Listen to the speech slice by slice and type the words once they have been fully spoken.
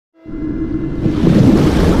Bless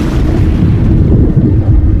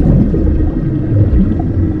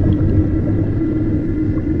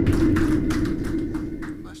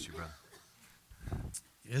you, brother.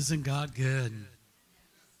 Isn't God good?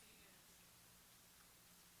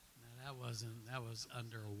 No, that was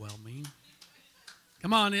underwhelming.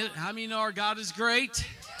 Come on, how many know our God is great?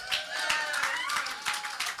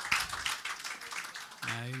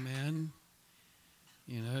 Amen.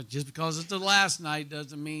 You know, just because it's the last night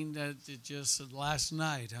doesn't mean that it's just the last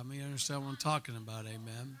night. How many understand what I'm talking about?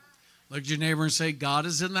 Amen. Look at your neighbor and say, God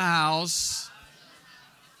is in the house.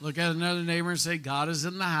 Look at another neighbor and say, God is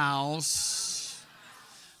in the house.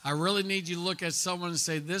 I really need you to look at someone and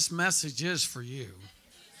say, this message is for you.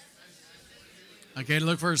 Okay,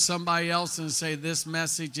 look for somebody else and say, this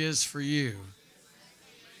message is for you.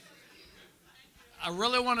 I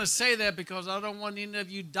really want to say that because I don't want any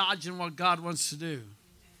of you dodging what God wants to do.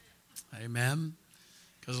 Amen.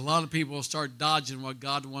 Because a lot of people will start dodging what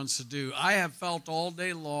God wants to do. I have felt all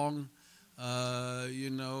day long, John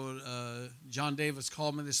Davis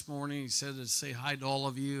called me this morning. He said to say hi to all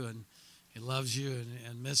of you, and he loves you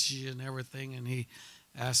and misses you and everything. And he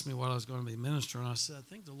asked me what I was going to be ministering. I said, I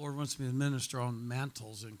think the Lord wants me to minister on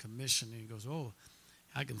mantles and commissioning. He goes, oh,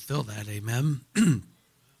 I can feel that, amen.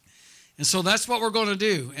 And so that's what we're going to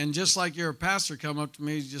do. And just like your pastor come up to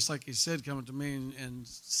me, just like he said, come up to me and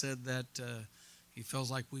said that he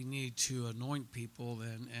feels like we need to anoint people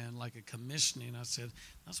and like a commissioning. I said,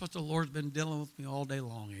 that's what the Lord's been dealing with me all day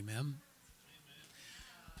long, amen.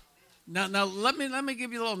 Now let me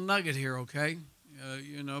give you a little nugget here, okay?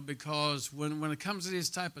 Because when it comes to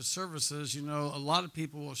these type of services, a lot of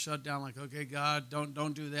people will shut down like, okay, God,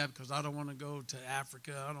 don't do that because I don't want to go to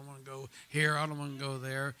Africa. I don't want to go here. I don't want to go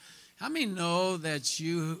there. How many know that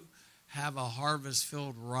you have a harvest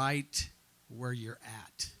field right where you're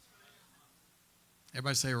at?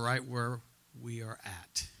 Everybody say right where we are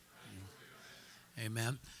at.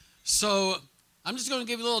 Amen. So I'm just going to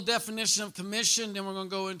give you a little definition of commission, then we're going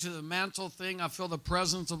to go into the mantle thing. I feel the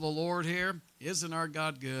presence of the Lord here. Isn't our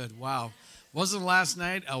God good? Wow. Wasn't last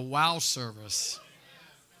night a wow service?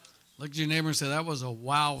 Look at your neighbor and say, that was a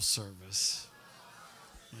wow service.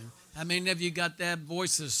 How many of you got that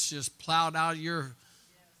voices just plowed out of your,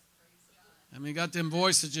 got them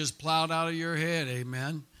voices just plowed out of your head,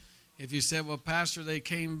 amen? If you said, well, Pastor, they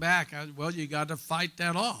came back, well, you got to fight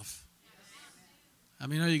that off.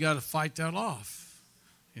 You got to fight that off,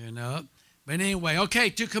 But anyway, okay,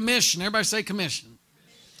 to commission. Everybody say commission.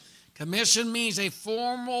 Commission means a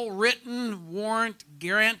formal written warrant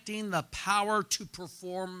granting the power to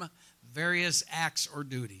perform various acts or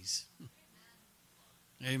duties.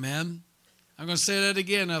 Amen. I'm going to say that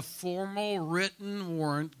again. A formal written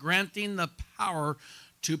warrant granting the power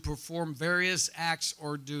to perform various acts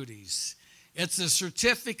or duties. It's a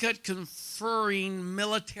certificate conferring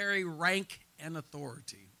military rank and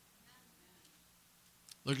authority.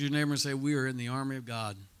 Look at your neighbor and say, we are in the army of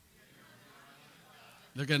God.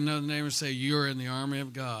 Look at another neighbor and say, you're in the army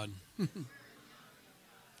of God.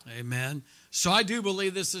 Amen. So I do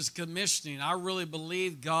believe this is commissioning. I really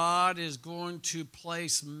believe God is going to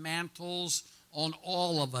place mantles on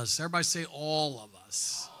all of us. Everybody say all of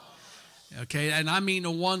us. Okay, and I mean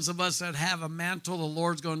the ones of us that have a mantle, the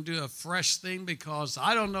Lord's going to do a fresh thing because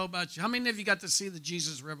I don't know about you. How many of you got to see the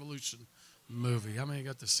Jesus Revolution movie? How many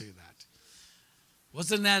got to see that?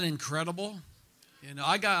 Wasn't that incredible?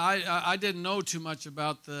 I didn't know too much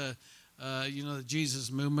about the Jesus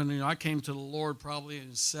movement. I came to the Lord probably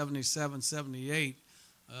in 77, 78.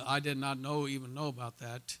 I did not even know about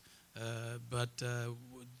that. I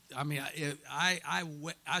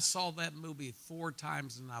saw that movie 4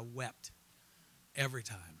 times and I wept every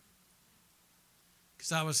time.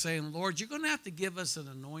 Because I was saying, Lord, you're going to have to give us an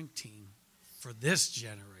anointing for this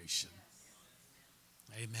generation.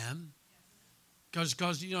 Amen. Because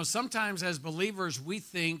sometimes as believers, we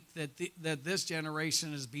think that this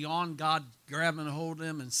generation is beyond God grabbing a hold of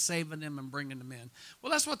them and saving them and bringing them in.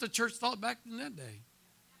 Well, that's what the church thought back in that day.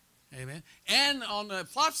 Amen. And on the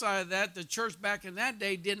flip side of that, the church back in that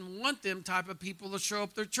day didn't want them type of people to show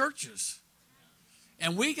up their churches.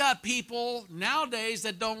 And we got people nowadays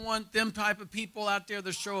that don't want them type of people out there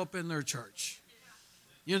to show up in their church.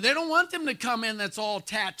 They don't want them to come in that's all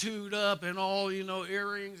tattooed up and all,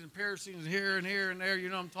 earrings and piercings here and here and there. You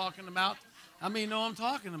know what I'm talking about? Know what I'm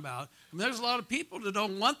talking about. There's a lot of people that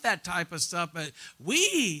don't want that type of stuff, but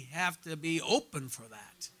we have to be open for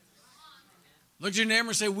that. Look at your neighbor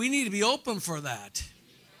and say, we need to be open for that.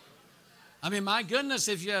 My goodness,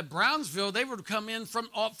 if you had Brownsville, they would come in from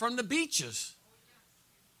the beaches.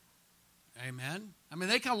 Amen. I mean,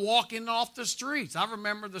 they come walking off the streets. I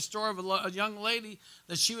remember the story of a young lady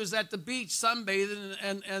that she was at the beach sunbathing,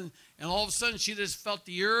 and all of a sudden she just felt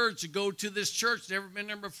the urge to go to this church. Never been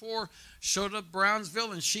there before. Showed up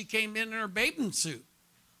Brownsville, and she came in her bathing suit.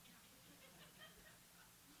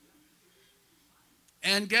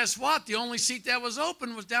 And guess what? The only seat that was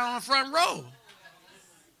open was down on the front row.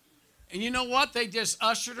 And you know what? They just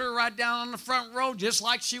ushered her right down on the front row, just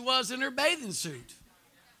like she was in her bathing suit.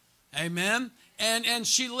 Amen. And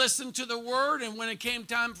she listened to the word, and when it came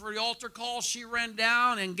time for the altar call, she ran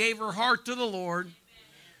down and gave her heart to the Lord.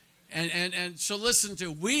 And so listen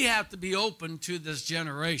to, we have to be open to this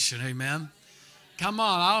generation, amen? Come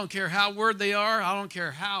on, I don't care how weird they are. I don't care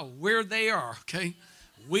how weird they are, okay?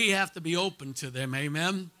 We have to be open to them,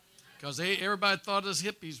 amen? Because everybody thought us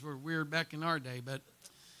hippies were weird back in our day, but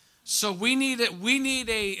so we need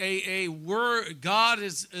a word. God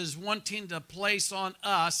is wanting to place on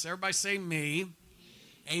us, everybody say me,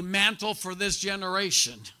 a mantle for this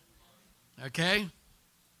generation. Okay?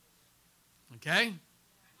 Okay?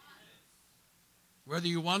 Whether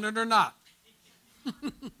you want it or not.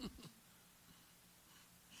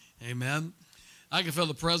 Amen. I can feel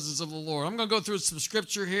the presence of the Lord. I'm going to go through some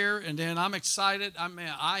scripture here, and then I'm excited.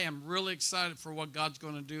 I am really excited for what God's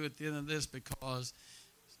going to do at the end of this, because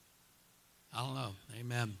I don't know.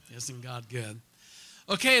 Amen. Isn't God good?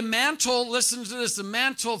 Okay, mantle, listen to this. The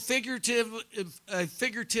mantle figuratively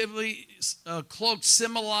cloaked,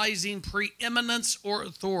 symbolizing preeminence or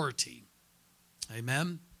authority.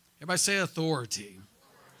 Amen. Everybody say authority.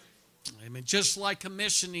 Amen. Just like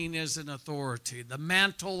commissioning is an authority, the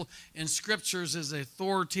mantle in scriptures is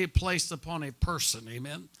authority placed upon a person.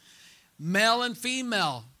 Amen. Male and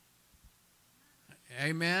female.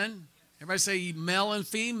 Amen. Everybody say male and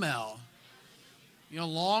female. You know,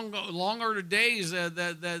 long are the days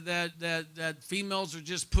that females are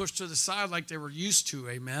just pushed to the side like they were used to,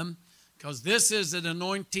 amen? Because this is an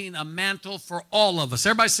anointing, a mantle for all of us.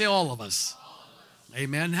 Everybody say all of us.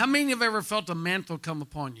 Amen. How many have ever felt a mantle come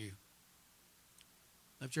upon you?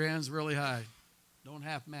 Lift your hands really high. Don't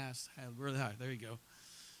half-mast, really high. There you go.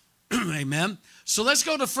 Amen. So let's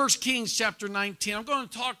go to 1 Kings chapter 19. I'm going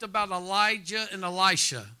to talk about Elijah and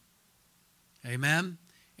Elisha. Amen.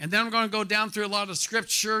 And then I'm going to go down through a lot of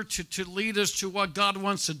scripture to lead us to what God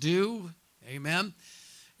wants to do. Amen.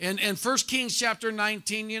 And 1 Kings chapter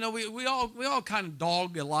 19, you know, we all kind of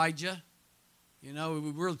dog Elijah. You know,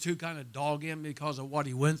 we really too kind of dog him because of what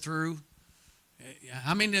he went through.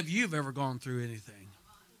 How many of you have ever gone through anything?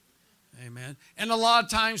 Amen. And a lot of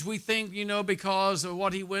times we think, you know, because of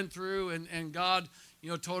what he went through and God, you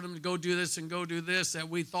know, told him to go do this and go do this, that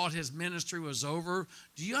we thought his ministry was over.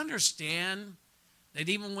 Do you understand that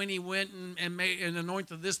even when he went and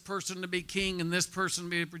anointed this person to be king and this person to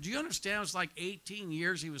be, do you understand it was like 18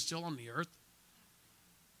 years he was still on the earth?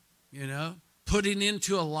 You know, putting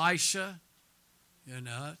into Elisha, you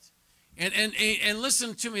know. And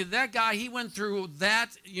listen to me, that guy, he went through that,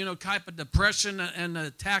 you know, type of depression and the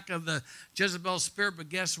attack of the Jezebel spirit, but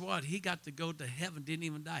guess what? He got to go to heaven, didn't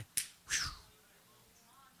even die.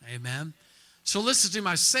 Whew. Amen. So listen to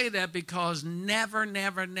me, I say that because never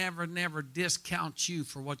discount you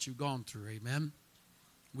for what you've gone through, amen?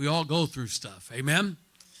 We all go through stuff, amen?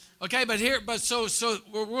 Okay, so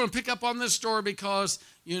we're going to pick up on this story because,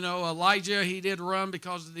 you know, Elijah, he did run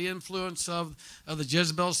because of the influence of the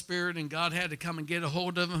Jezebel spirit, and God had to come and get a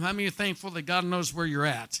hold of him. How many are thankful that God knows where you're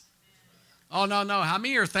at? Oh, no. How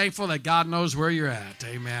many are thankful that God knows where you're at?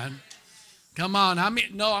 Amen. Come on. I'm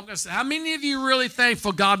going to say, how many of you really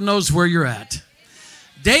thankful God knows where you're at?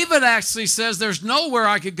 David actually says there's nowhere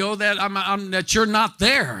I could go that you're not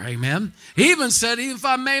there. Amen. He even said, even if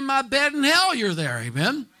I made my bed in hell, you're there.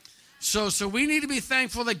 Amen. So we need to be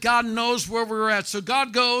thankful that God knows where we're at. So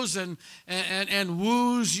God goes and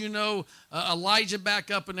woos, you know, Elijah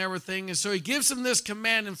back up and everything. And so he gives him this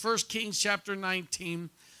command in 1 Kings chapter 19,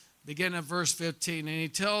 beginning at verse 15. And he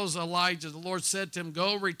tells Elijah, the Lord said to him,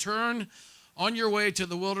 go, return on your way to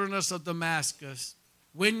the wilderness of Damascus.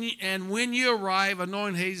 When you arrive,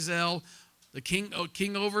 anoint Hazael, the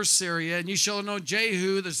king over Syria, and you shall anoint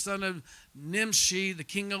Jehu, the son of Nimshi, the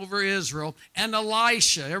king over Israel, and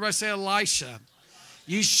Elisha. Everybody say Elisha.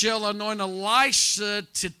 You shall anoint Elisha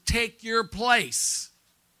to take your place.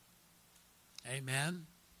 Amen.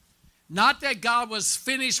 Not that God was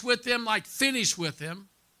finished with him, like finished with him.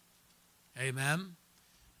 Amen.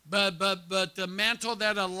 But the mantle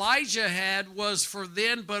that Elijah had was for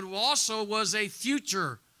then, but also was a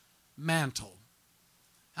future mantle.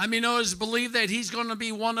 How many know is believe that he's going to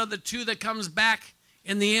be one of the two that comes back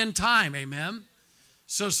in the end time? Amen.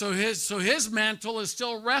 So his mantle is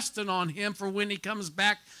still resting on him for when he comes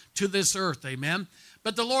back to this earth. Amen.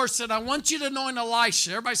 But the Lord said, I want you to anoint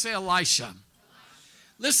Elisha. Everybody say Elisha.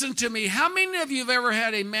 Listen to me. How many of you have ever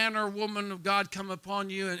had a man or woman of God come upon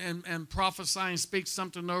you and prophesy and speak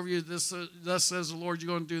something over you? Thus says the Lord,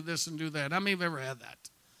 you're going to do this and do that. How many have ever had that?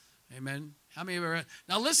 Amen. How many have ever had?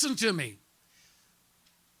 Now listen to me.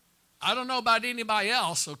 I don't know about anybody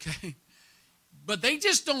else, okay? But they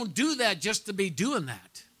just don't do that just to be doing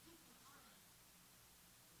that.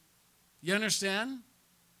 You understand?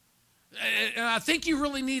 And I think you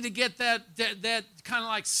really need to get that kind of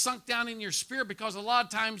like sunk down in your spirit, because a lot of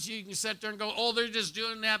times you can sit there and go, oh, they're just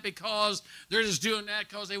doing that because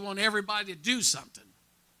they want everybody to do something.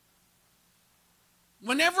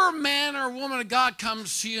 Whenever a man or a woman of God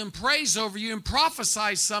comes to you and prays over you and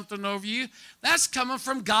prophesies something over you, that's coming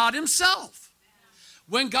from God himself.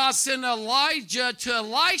 When God sent Elijah to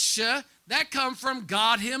Elisha, that comes from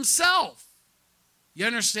God himself. You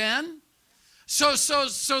understand? So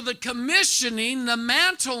the commissioning, the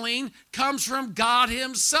mantling comes from God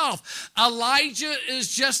himself. Elijah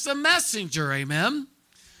is just a messenger, amen?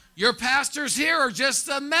 Your pastors here are just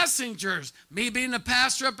the messengers. Me being a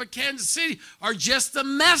pastor up at Kansas City are just the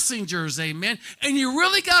messengers, amen? And you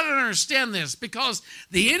really got to understand this, because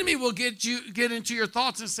the enemy will get into your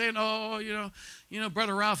thoughts and saying, oh, you know,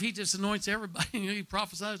 Brother Ralph, he just anoints everybody. He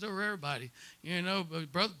prophesies over everybody.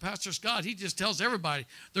 But Brother Pastor Scott, he just tells everybody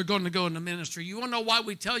they're going to go into ministry. You want to know why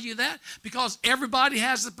we tell you that? Because everybody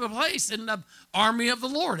has a place in the army of the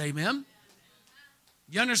Lord, amen?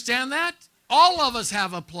 You understand that? All of us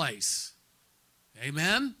have a place.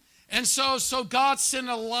 Amen. And so God sent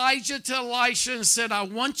Elijah to Elisha and said, I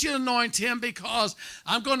want you to anoint him because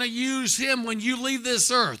I'm going to use him when you leave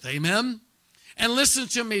this earth. Amen. And listen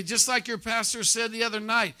to me, just like your pastor said the other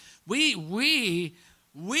night, we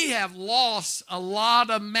have lost a lot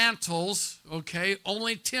of mantles, okay,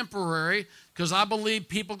 only temporary, because I believe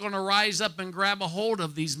people are going to rise up and grab a hold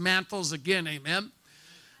of these mantles again. Amen.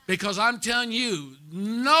 Because I'm telling you,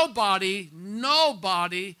 nobody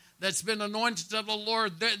that's been anointed of the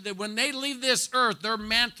Lord, when they leave this earth, their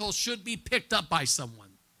mantle should be picked up by someone.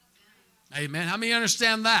 Amen. How many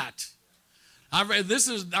understand that? I'm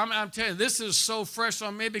telling you, this is so fresh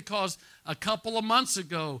on me, because a couple of months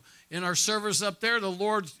ago in our service up there, the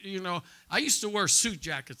Lord, I used to wear suit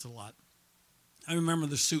jackets a lot. I remember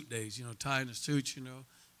the suit days, tying the suits,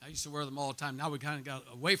 I used to wear them all the time. Now we kind of got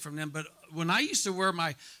away from them. But when I used to wear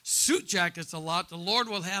my suit jackets a lot, the Lord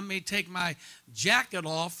will have me take my jacket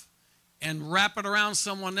off and wrap it around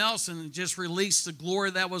someone else and just release the glory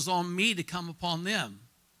that was on me to come upon them.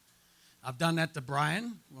 I've done that to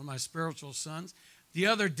Brian, one of my spiritual sons. The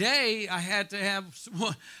other day, I had to have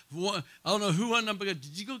one, I don't know who went up. Did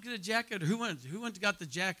you go get a jacket? Or who went and got the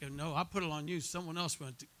jacket? No, I put it on you. Someone else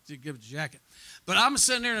went to give the jacket. But I'm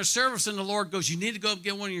sitting there in a service, and the Lord goes, you need to go up and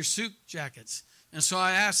get one of your suit jackets. And so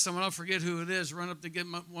I asked someone, I'll forget who it is, run up to get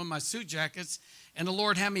one of my suit jackets, and the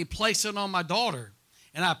Lord had me place it on my daughter.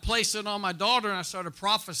 And I placed it on my daughter, and I started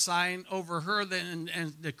prophesying over her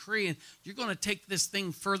and decreeing, you're going to take this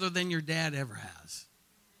thing further than your dad ever has.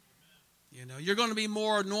 You're going to be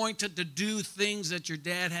more anointed to do things that your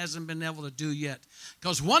dad hasn't been able to do yet.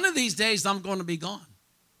 Because one of these days, I'm going to be gone.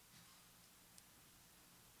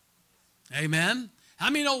 Amen. How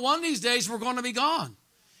many know one of these days we're going to be gone?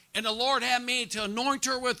 And the Lord had me to anoint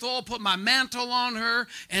her with oil, put my mantle on her,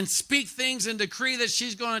 and speak things and decree that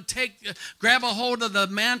she's going to grab a hold of the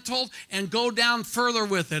mantle and go down further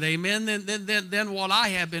with it. Amen. Than what I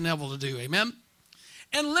have been able to do. Amen.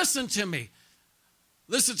 And listen to me.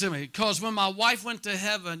 Listen to me, because when my wife went to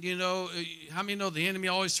heaven, how many know the enemy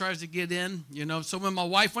always tries to get in? So when my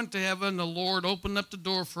wife went to heaven, the Lord opened up the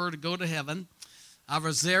door for her to go to heaven. I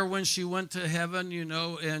was there when she went to heaven,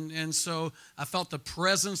 and so I felt the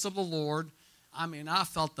presence of the Lord. I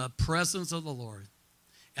felt the presence of the Lord.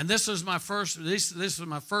 And this was my first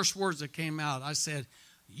words that came out. I said,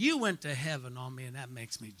 you went to heaven on me, and that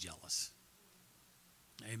makes me jealous.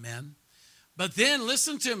 Amen. But then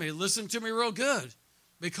listen to me real good.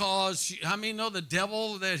 Because, how many know the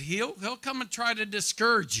devil, that he'll come and try to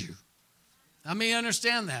discourage you? How many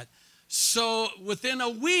understand that? So within a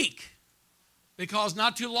week, because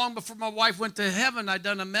not too long before my wife went to heaven, I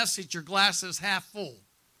done a message, your glass is half full.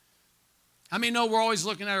 How many know we're always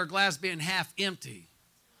looking at our glass being half empty?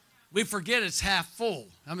 We forget it's half full.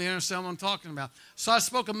 How many understand what I'm talking about? So I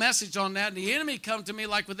spoke a message on that, and the enemy come to me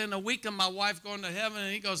like within a week of my wife going to heaven,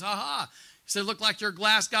 and he goes, ha. He said, look like your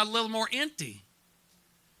glass got a little more empty.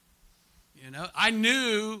 I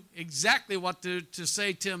knew exactly what to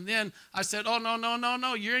say to him then. I said, oh,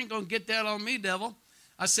 no, you ain't going to get that on me, devil.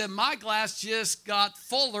 I said, my glass just got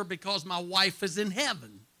fuller because my wife is in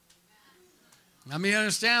heaven. Let me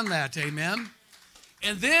understand that, amen.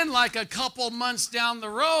 And then like a couple months down the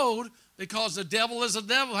road, because the devil is a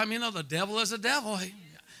devil. I mean, the devil is a devil.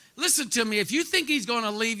 Listen to me. If you think he's going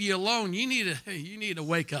to leave you alone, you need to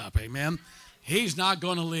wake up, amen. He's not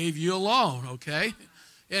going to leave you alone, okay?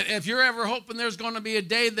 If you're ever hoping there's going to be a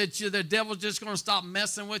day that the devil's just going to stop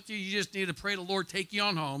messing with you, you just need to pray the Lord take you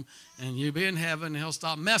on home, and you'll be in heaven, and he'll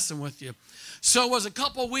stop messing with you. So it was a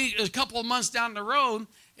couple of months down the road,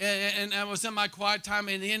 and I was in my quiet time,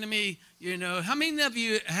 and the enemy, how many of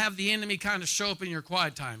you have the enemy kind of show up in your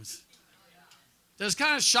quiet times? Does it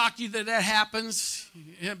kind of shock you that happens?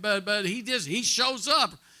 Yeah, but he shows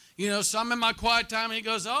up. So I'm in my quiet time, and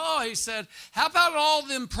he said, how about all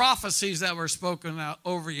them prophecies that were spoken out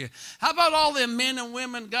over you? How about all them men and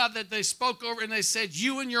women, God, that they spoke over, and they said,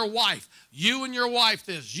 you and your wife this, you and your wife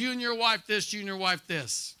this, you and your wife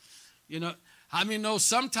this.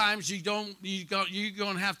 Sometimes you're going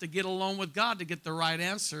to have to get alone with God to get the right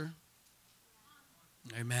answer.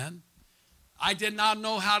 Amen. I did not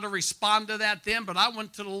know how to respond to that then, but I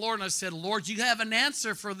went to the Lord and I said, Lord, you have an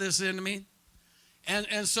answer for this enemy.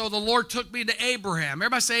 And so the Lord took me to Abraham.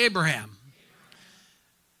 Everybody say Abraham.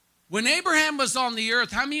 When Abraham was on the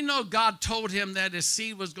earth, how many know God told him that his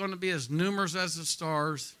seed was going to be as numerous as the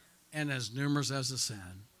stars and as numerous as the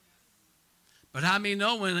sand? But how many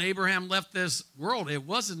know when Abraham left this world, it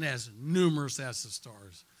wasn't as numerous as the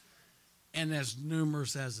stars and as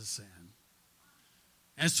numerous as the sand?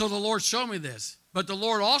 And so the Lord showed me this. But the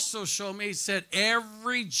Lord also showed me, he said,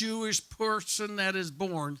 every Jewish person that is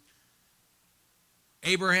born,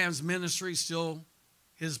 Abraham's ministry still,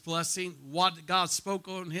 his blessing, what God spoke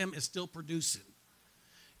on him is still producing.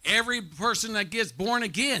 Every person that gets born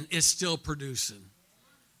again is still producing.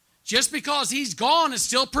 Just because he's gone is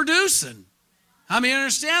still producing. How many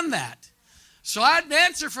understand that? So I had an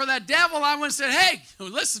answer for that devil. I went and said, hey,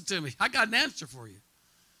 listen to me. I got an answer for you.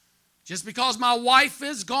 Just because my wife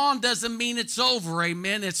is gone doesn't mean it's over,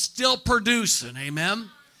 amen. It's still producing, amen.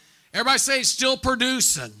 Everybody say it's still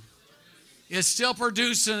producing. It's still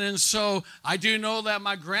producing, and so I do know that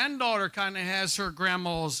my granddaughter kind of has her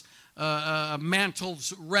grandma's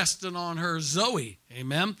mantles resting on her Zoe,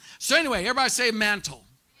 amen. So anyway, everybody say mantle.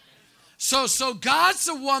 So God's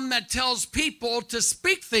the one that tells people to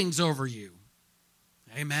speak things over you,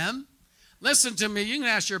 amen. Listen to me, you can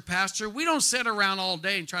ask your pastor. We don't sit around all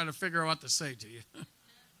day and try to figure out what to say to you.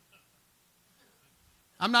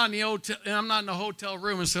 I'm not in the hotel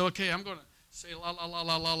room and say, okay, I'm going to say la, la, la,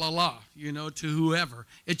 la, la, la, la, to whoever.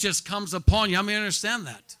 It just comes upon you. I mean, understand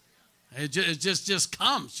that. It just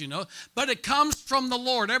comes, But it comes from the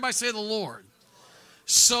Lord. Everybody say the Lord.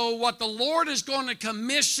 So what the Lord is going to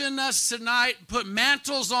commission us tonight, put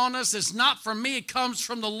mantles on us, it's not from me. It comes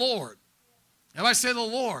from the Lord. Everybody say the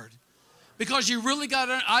Lord. Because you really got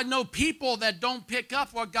to, I know people that don't pick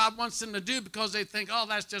up what God wants them to do because they think, oh,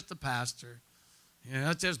 that's just the pastor.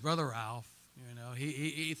 That's just Brother Ralph.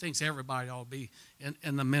 He thinks everybody ought to be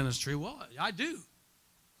in the ministry. Well, I do.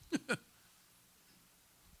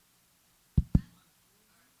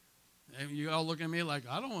 And you all look at me like,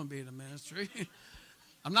 I don't want to be in the ministry.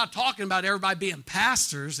 I'm not talking about everybody being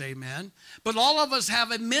pastors, amen. But all of us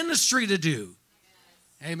have a ministry to do.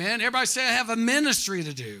 Amen. Everybody say, I have a ministry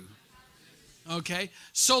to do. Okay,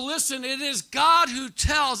 so listen, it is God who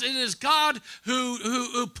tells, it is God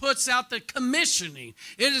who puts out the commissioning.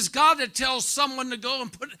 It is God that tells someone to go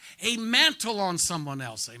and put a mantle on someone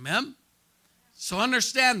else, amen? So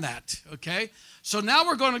understand that, okay? So now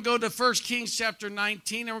we're going to go to 1 Kings chapter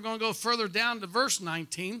 19, and we're going to go further down to verse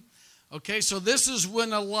 19. Okay, so this is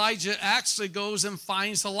when Elijah actually goes and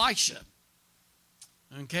finds Elisha.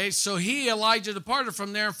 Okay, so Elijah departed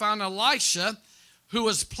from there and found Elisha, who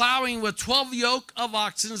was plowing with 12 yoke of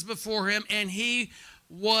oxen before him, and he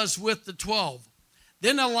was with the 12.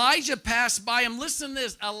 Then Elijah passed by him. Listen to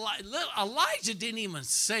this. Elijah didn't even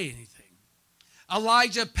say anything.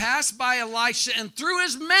 Elijah passed by Elisha and threw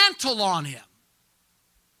his mantle on him.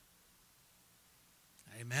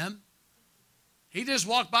 Amen. He just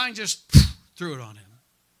walked by and just threw it on him.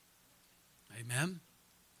 Amen.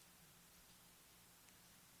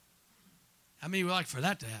 How many would like for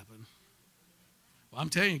that to happen? Well, I'm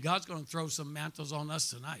telling you, God's going to throw some mantles on us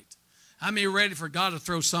tonight. How many are ready for God to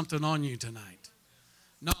throw something on you tonight?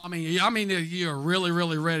 No, I mean, you're really,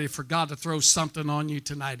 really ready for God to throw something on you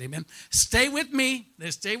tonight. Amen. Stay with me.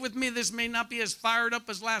 Stay with me. This may not be as fired up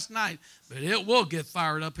as last night, but it will get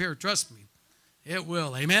fired up here. Trust me. It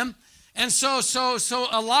will. Amen. And so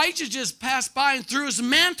Elijah just passed by and threw his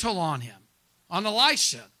mantle on him, on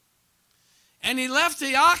Elisha. And he left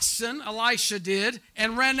the oxen, Elisha did,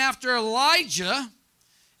 and ran after Elijah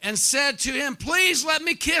and said to him, please let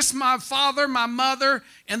me kiss my father, my mother,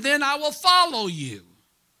 and then I will follow you.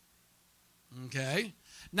 Okay.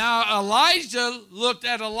 Now Elijah looked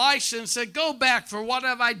at Elisha and said, go back, for what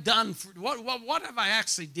have I done? What have I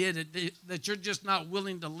actually did that you're just not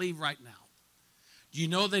willing to leave right now? Do you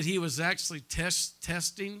know that he was actually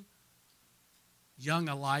testing young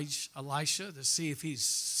Elisha to see if he's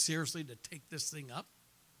seriously to take this thing up?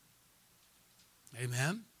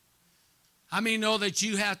 Amen. How many know that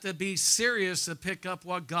you have to be serious to pick up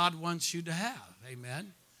what God wants you to have?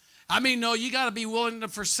 Amen. How many know you got to be willing to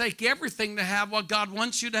forsake everything to have what God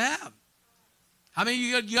wants you to have? I mean,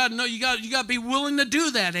 you got to know you got to be willing to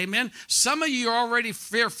do that. Amen. Some of you are already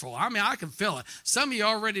fearful. I mean, I can feel it. Some of you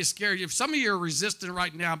are already scared. Some of you are resistant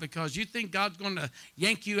right now because you think God's going to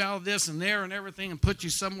yank you out of this and there and everything and put you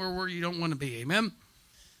somewhere where you don't want to be. Amen.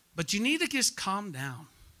 But you need to just calm down.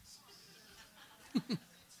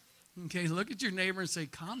 Okay, look at your neighbor and say,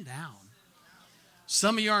 calm down.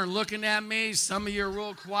 Some of you aren't looking at me. Some of you are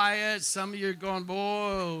real quiet. Some of you are going,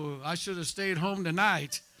 boy, I should have stayed home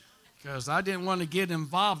tonight because I didn't want to get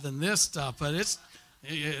involved in this stuff. But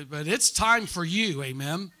it's time for you,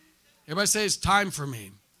 amen. Everybody say it's time for me.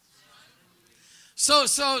 So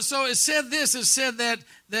it said this. It said that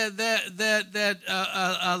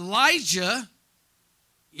Elijah,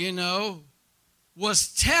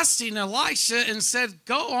 was testing Elisha and said,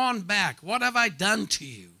 go on back. What have I done to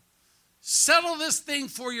you? Settle this thing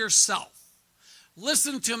for yourself.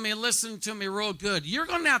 Listen to me real good. You're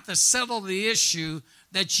going to have to settle the issue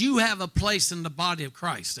that you have a place in the body of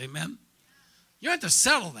Christ. Amen? You have to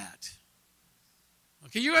settle that.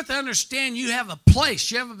 Okay, you have to understand you have a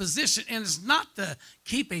place, you have a position, and it's not to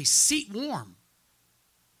keep a seat warm.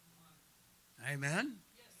 Amen?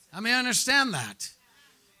 I mean, understand that.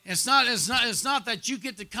 It's not that you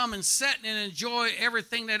get to come and sit and enjoy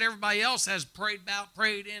everything that everybody else has prayed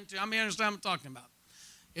into. I mean, understand what I'm talking about.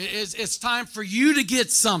 It's time for you to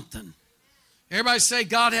get something. Everybody say,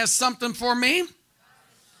 God has something for me,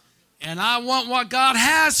 and I want what God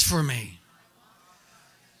has for me.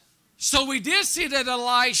 So we did see that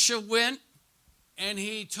Elisha went, and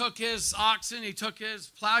he took his oxen, he took his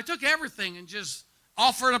plow, he took everything and just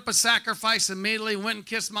offered up a sacrifice immediately, went and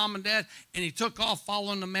kissed mom and dad, and he took off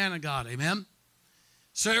following the man of God. Amen?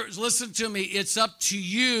 So listen to me. It's up to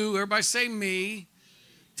you, everybody say me,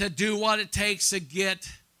 to do what it takes to get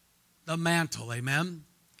the mantle. Amen?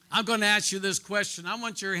 I'm going to ask you this question. I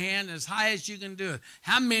want your hand as high as you can do it.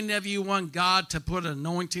 How many of you want God to put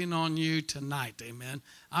anointing on you tonight? Amen?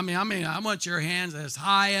 I want your hands as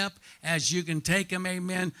high up as you can take them,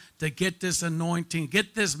 amen, to get this anointing,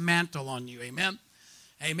 get this mantle on you. Amen?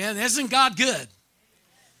 Amen. Isn't God good?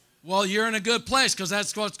 Well, you're in a good place because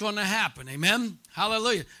that's what's going to happen. Amen.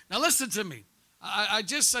 Hallelujah. Now listen to me.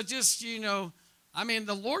 The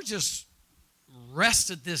Lord just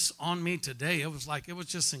rested this on me today. It was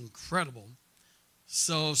just incredible.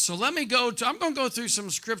 So let me I'm going to go through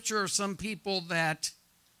some scripture of some people that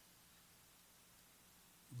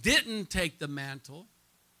didn't take the mantle.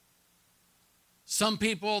 Some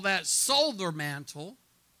people that sold their mantle.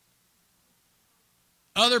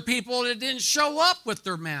 Other people that didn't show up with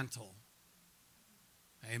their mantle.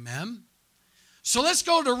 Amen. So let's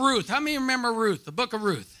go to Ruth. How many remember Ruth, the book of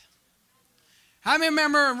Ruth? How many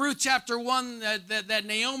remember in Ruth chapter 1 that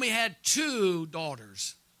Naomi had two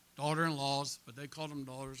daughters? Daughter-in-laws, but they called them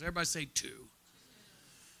daughters. Everybody say two.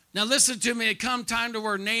 Now listen to me. It come time to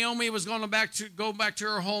where Naomi was going to go back to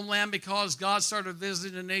her homeland because God started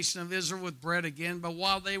visiting the nation of Israel with bread again. But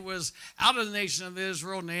while they was out of the nation of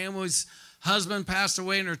Israel, Naomi's husband passed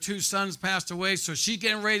away and her two sons passed away, so she's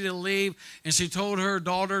getting ready to leave, and she told her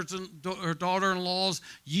daughter-in-laws,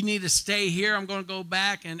 you need to stay here, I'm going to go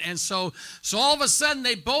back, and so all of a sudden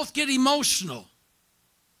they both get emotional.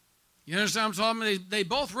 You understand what I'm talking about? They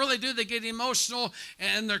both really do. They get emotional,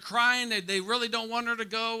 and they're crying. They really don't want her to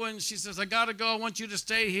go, and she says, I got to go. I want you to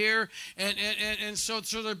stay here. And so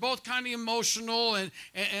they're both kind of emotional, and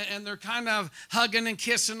they're kind of hugging and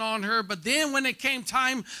kissing on her. But then when it came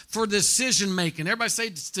time for decision-making, everybody say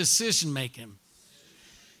decision-making.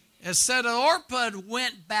 It said Orpah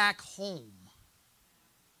went back home.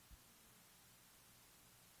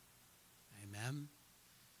 Amen.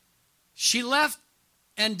 She left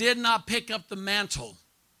and did not pick up the mantle.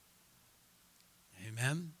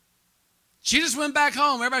 Amen. She just went back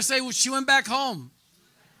home. Everybody say, well, she went back home.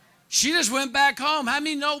 She just went back home. How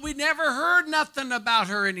many know we never heard nothing about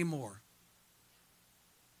her anymore?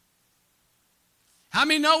 How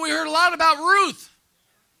many know we heard a lot about Ruth?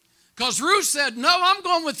 Because Ruth said, no, I'm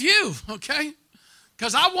going with you, okay?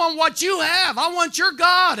 Because I want what you have. I want your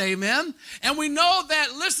God, amen. And we know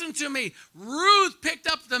that, listen to me, Ruth picked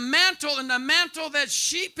up the mantle, and the mantle that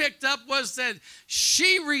she picked up was that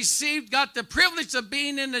she got the privilege of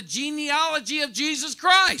being in the genealogy of Jesus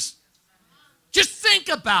Christ. Just think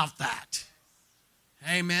about that.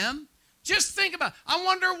 Amen. Just think about it. I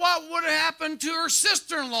wonder what would have happened to her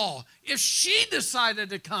sister-in-law if she decided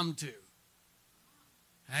to come to.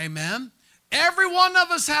 Amen. Every one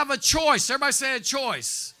of us have a choice. Everybody say a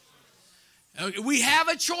choice. We have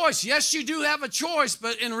a choice. Yes, you do have a choice,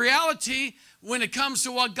 but in reality, when it comes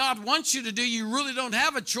to what God wants you to do, you really don't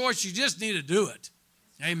have a choice. You just need to do it.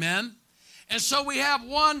 Amen. And so we have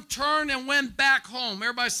one turned and went back home.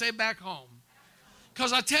 Everybody say back home.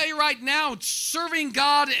 Because I tell you right now, serving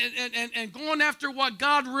God and going after what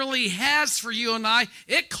God really has for you and I,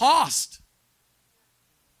 it costs.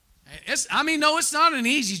 It's not an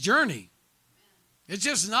easy journey. It's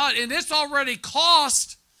just not, and it's already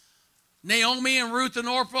cost Naomi and Ruth and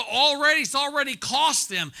Orpah already. It's already cost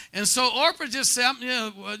them. And so Orpah just said,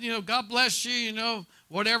 God bless you,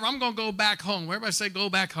 whatever. I'm going to go back home. Everybody say go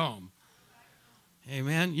back home.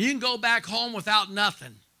 Amen. You can go back home without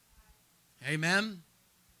nothing. Amen.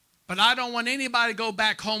 But I don't want anybody to go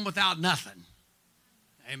back home without nothing.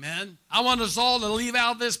 Amen. I want us all to leave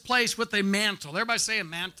out of this place with a mantle. Everybody say a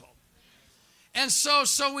mantle. And so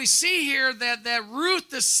we see here that Ruth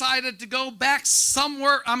decided to go back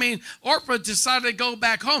somewhere. Orpah decided to go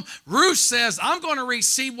back home. Ruth says, I'm going to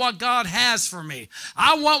receive what God has for me.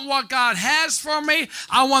 I want what God has for me.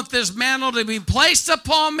 I want this mantle to be placed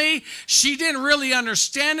upon me. She didn't really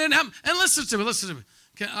understand it. And listen to me.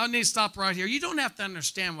 I need to stop right here. You don't have to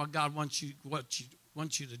understand what God wants you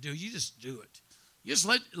to do. You just do it. You just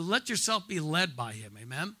let yourself be led by him.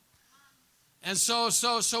 Amen. And so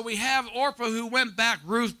we have Orpah who went back.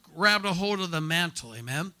 Ruth grabbed a hold of the mantle.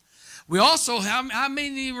 Amen. We also have, how many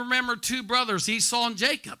of you remember two brothers, Esau and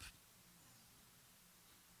Jacob?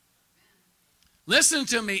 Listen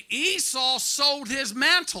to me. Esau sold his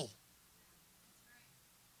mantle.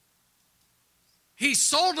 He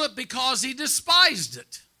sold it because he despised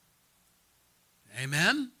it.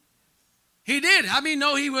 Amen. He did. How many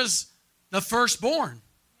know he was the firstborn?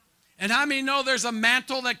 And how many know there's a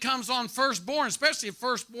mantle that comes on firstborn, especially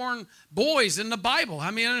firstborn boys in the Bible? How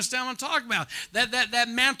many understand what I'm talking about? That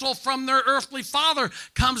mantle from their earthly father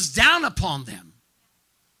comes down upon them.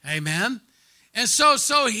 Amen. And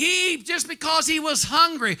so he, just because he was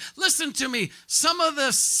hungry, listen to me, some of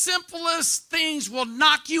the simplest things will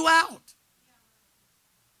knock you out.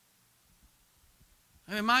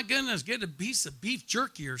 My goodness, get a piece of beef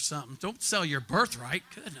jerky or something. Don't sell your birthright.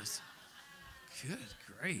 Goodness. Good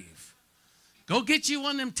grave. Go get you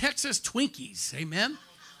one of them Texas Twinkies. Amen.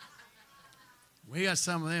 We got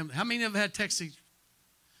some of them. How many of you have had Texas?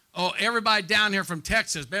 Oh, everybody down here from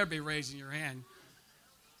Texas better be raising your hand.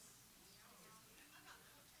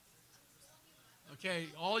 Okay,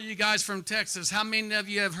 all you guys from Texas, how many of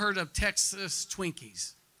you have heard of Texas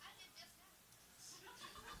Twinkies?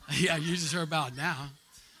 Yeah, you just heard about it now.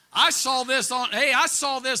 I saw this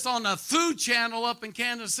on a food channel up in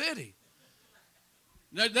Kansas City.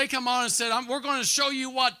 They come on and said, we're going to show you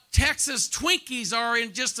what Texas Twinkies are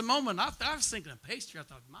in just a moment. I was thinking of pastry. I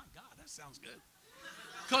thought, my God, that sounds good.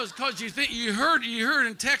 Because you heard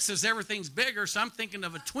in Texas everything's bigger, so I'm thinking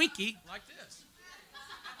of a Twinkie like this.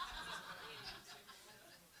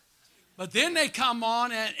 But then they come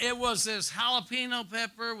on, and it was this jalapeno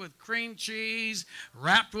pepper with cream cheese,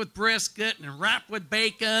 wrapped with brisket, and wrapped with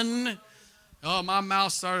bacon. Oh, my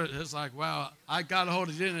mouth started, it's like, wow. I got a hold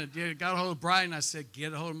of Brian. I said,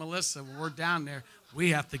 get a hold of Melissa. When we're down there,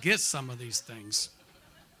 we have to get some of these things.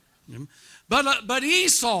 But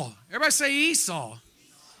Esau, everybody say Esau.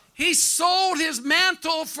 He sold his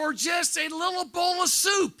mantle for just a little bowl of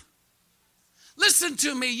soup. Listen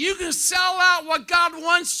to me. You can sell out what God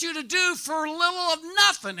wants you to do for a little of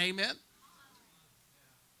nothing, amen?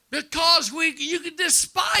 Because you can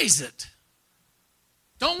despise it.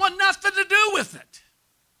 Don't want nothing to do with it.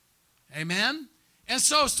 Amen? And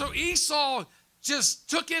so Esau just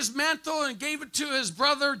took his mantle and gave it to his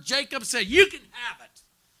brother Jacob, said, you can have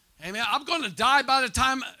it. Amen. I'm going to die by the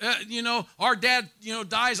time, our dad,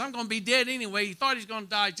 dies. I'm going to be dead anyway. He thought he was going to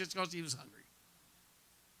die just because he was hungry.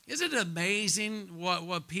 Isn't it amazing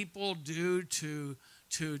what people do to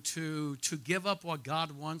give up what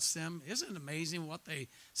God wants them? Isn't it amazing what they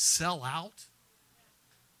sell out?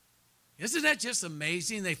 Isn't that just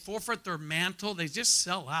amazing? They forfeit their mantle. They just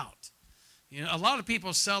sell out. A lot of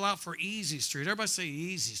people sell out for Easy Street. Everybody say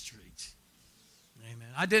Easy Street. Amen.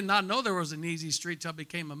 I did not know there was an Easy Street until I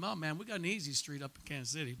became a mom. Man, we got an Easy Street up in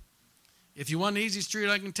Kansas City. If you want an Easy Street,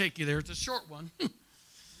 I can take you there. It's a short one.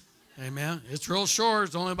 Amen. It's real short.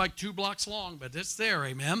 It's only like 2 blocks long, but it's there.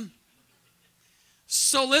 Amen.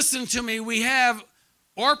 So listen to me. We have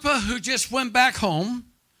Orpah who just went back home.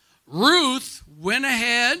 Ruth went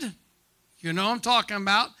ahead. You know what I'm talking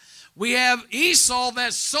about. We have Esau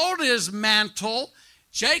that sold his mantle.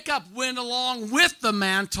 Jacob went along with the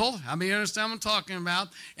mantle. I mean, you understand what I'm talking about?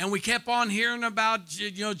 And we kept on hearing about,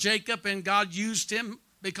 Jacob, and God used him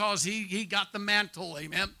because he got the mantle.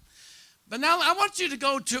 Amen. But now I want you to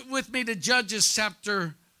go with me to Judges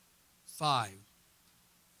chapter 5.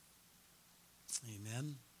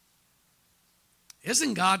 Amen.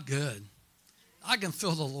 Isn't God good? I can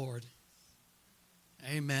feel the Lord.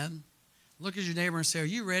 Amen. Look at your neighbor and say, are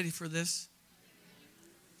you ready for this?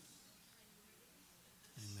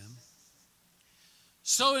 Amen.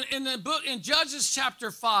 So in the book, in Judges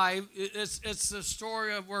chapter 5, it's the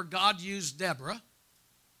story of where God used Deborah.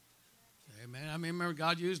 Amen. I mean, remember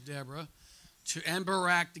God used Deborah and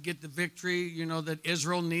Barak to get the victory, that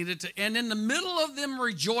Israel needed to. And in the middle of them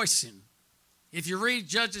rejoicing, if you read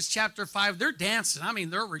Judges chapter 5, they're dancing. I mean,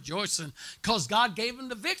 they're rejoicing because God gave them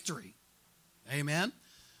the victory. Amen.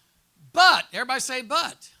 But, everybody say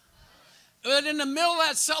but. But in the middle of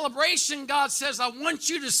that celebration, God says, I want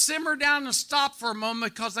you to simmer down and stop for a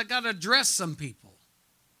moment because I got to address some people.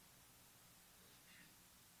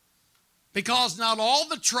 Because not all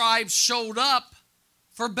the tribes showed up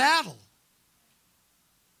for battle.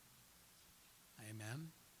 Amen.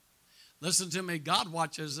 Listen to me, God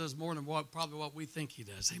watches us more than probably what we think he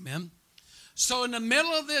does. Amen. So in the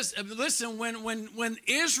middle of this, listen, when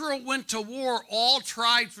Israel went to war, all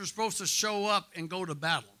tribes were supposed to show up and go to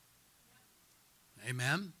battle.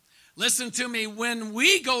 Amen. Listen to me, when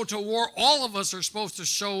we go to war, all of us are supposed to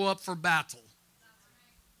show up for battle.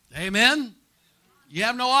 Amen. You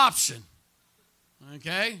have no option.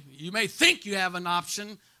 Okay? You may think you have an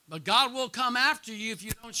option, but God will come after you if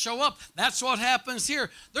you don't show up. That's what happens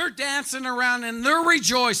here. They're dancing around and they're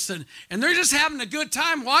rejoicing. And they're just having a good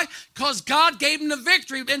time. Why? Because God gave them the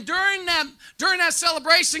victory. And during that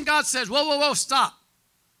celebration, God says, whoa, stop.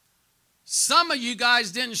 Some of you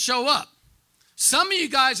guys didn't show up. Some of you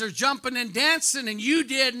guys are jumping and dancing and you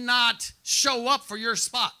did not show up for your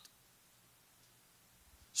spot.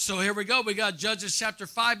 So here we go. We got Judges chapter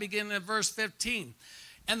 5 beginning at verse 15.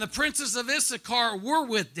 And the princes of Issachar were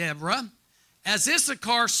with Deborah. As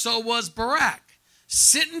Issachar, so was Barak,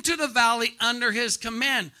 sitting to the valley under his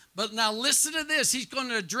command. But now listen to this. He's going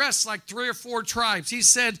to address like 3 or 4 tribes. He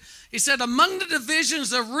said, among the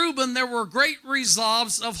divisions of Reuben, there were great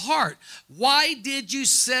resolves of heart. Why did you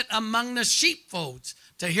sit among the sheepfolds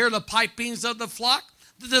to hear the pipings of the flock?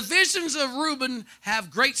 The divisions of Reuben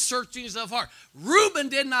have great searchings of heart. Reuben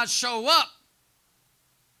did not show up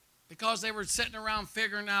because they were sitting around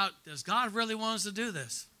figuring out, does God really want us to do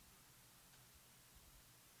this?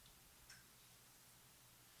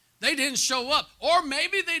 They didn't show up. Or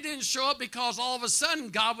maybe they didn't show up because all of a sudden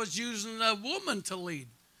God was using a woman to lead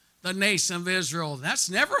the nation of Israel.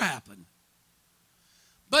 That's never happened.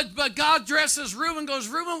 But God dresses Reuben, goes,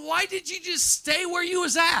 Reuben, why did you just stay where you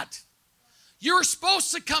was at? You were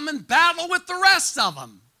supposed to come and battle with the rest of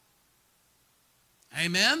them.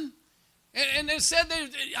 Amen. And they said,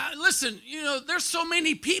 listen, there's so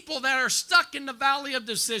many people that are stuck in the valley of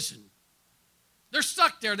decision. They're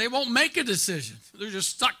stuck there. They won't make a decision. They're just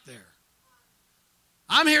stuck there.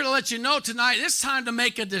 I'm here to let you know tonight, it's time to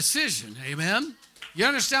make a decision. Amen. You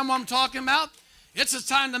understand what I'm talking about? It's a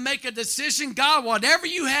time to make a decision. God, whatever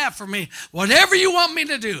you have for me, whatever you want me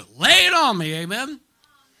to do, lay it on me. Amen.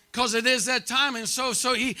 Because it is that time. And so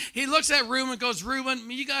he looks at Reuben and goes,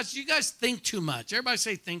 Reuben, you guys think too much. Everybody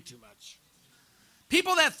say think too much.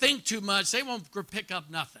 People that think too much, they won't pick up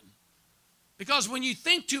nothing. Because when you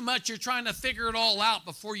think too much, you're trying to figure it all out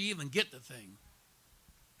before you even get the thing.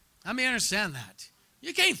 I mean, understand that.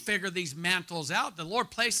 You can't figure these mantles out. The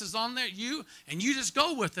Lord places on there you, and you just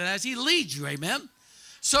go with it as he leads you. Amen.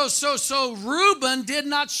 So Reuben did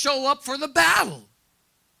not show up for the battle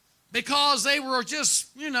because they were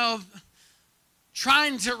just,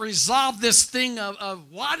 trying to resolve this thing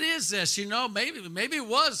of what is this? Maybe it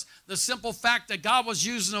was the simple fact that God was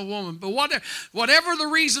using a woman. But whatever the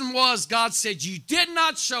reason was, God said, you did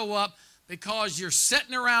not show up because you're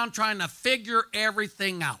sitting around trying to figure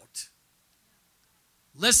everything out.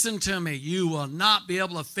 Listen to me. You will not be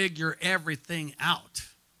able to figure everything out.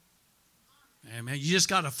 Amen. You just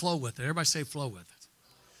got to flow with it. Everybody say flow with it.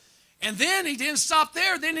 And then he didn't stop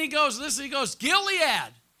there. Then he goes,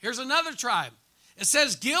 Gilead. Here's another tribe. It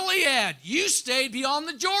says, Gilead, you stayed beyond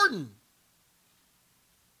the Jordan.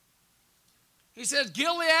 He said,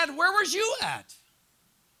 Gilead, where was you at?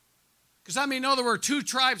 Because I mean, know there were two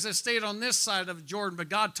tribes that stayed on this side of Jordan, but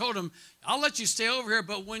God told them, I'll let you stay over here,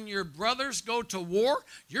 but when your brothers go to war,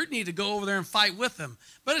 you need to go over there and fight with them.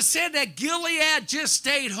 But it said that Gilead just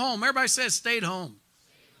stayed home. Everybody says stayed home.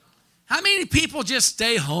 How many people just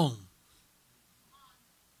stay home?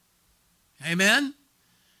 Amen?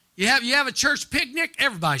 You have a church picnic,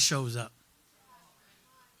 everybody shows up.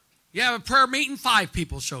 You have a prayer meeting, 5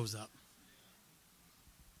 people shows up.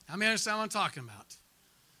 How many understand what I'm talking about?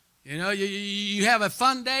 You know, you have a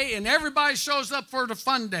fun day, and everybody shows up for the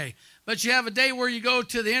fun day. But you have a day where you go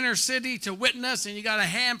to the inner city to witness, and you got a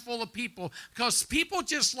handful of people. Because people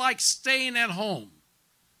just like staying at home.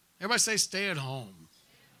 Everybody say stay at home.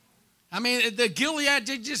 I mean, the Gilead,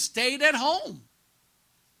 they just stayed at home.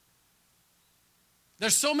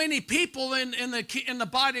 There's so many people in the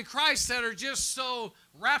body of Christ that are just so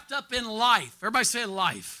wrapped up in life. Everybody say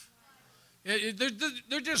life.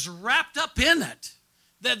 They're just wrapped up in it.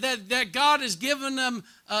 That God has given them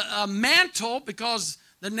a mantle, because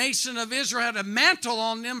the nation of Israel had a mantle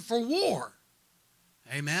on them for war.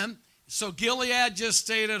 Amen. So Gilead just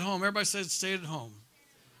stayed at home. Everybody said stayed at home.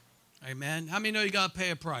 Amen. How many know you got to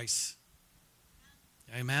pay a price?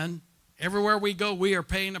 Amen. Everywhere we go, we are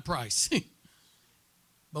paying a price.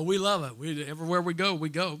 But we love it. Everywhere we go, we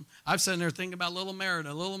go. I'm sitting there thinking about little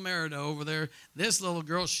Merida over there. This little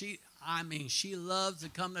girl, she loves to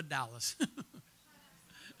come to Dallas.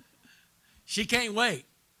 She can't wait.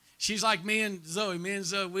 She's like me and Zoe. Me and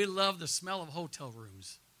Zoe, we love the smell of hotel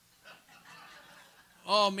rooms.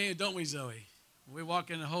 Oh, man, don't we, Zoe? We walk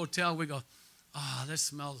in a hotel, we go, oh, this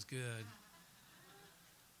smells good.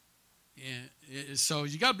 Yeah, so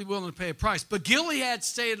you got to be willing to pay a price. But Gilead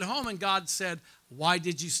stayed at home, and God said, why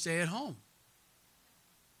did you stay at home?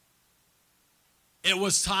 It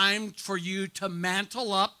was time for you to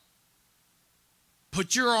mantle up,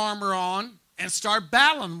 put your armor on, and start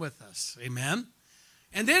battling with us. Amen.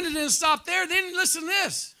 And then it didn't stop there. Then listen to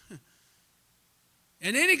this.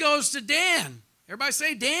 And then he goes to Dan. Everybody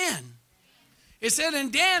say Dan. It said,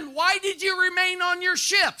 and Dan, why did you remain on your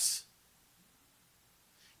ships?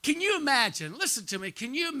 Can you imagine? Listen to me.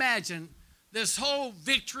 Can you imagine this whole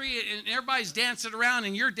victory and everybody's dancing around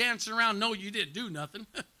and you're dancing around? No, you didn't do nothing.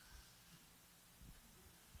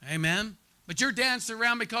 Amen. But you're dancing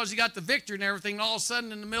around because you got the victory and everything. And all of a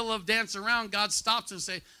sudden, in the middle of dancing around, God stops and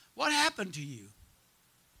says, what happened to you?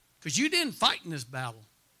 Because you didn't fight in this battle.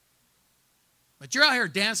 But you're out here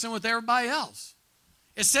dancing with everybody else.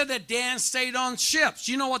 It said that Dan stayed on ships.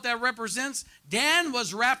 You know what that represents? Dan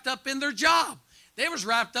was wrapped up in their job. They was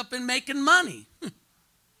wrapped up in making money.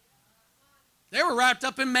 They were wrapped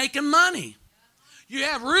up in making money. You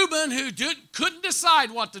have Reuben who couldn't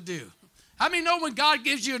decide what to do. How many know when God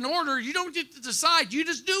gives you an order, you don't get to decide, you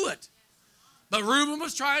just do it? But Reuben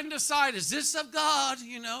was trying to decide, is this of God?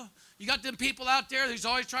 You know, you got them people out there who's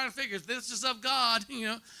always trying to figure, if this is of God, you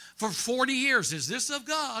know, for 40 years, is this of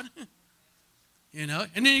God? You know,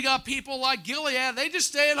 and then you got people like Gilead, they just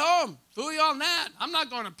stay at home. Fooey on that. I'm not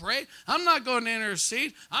going to pray. I'm not going to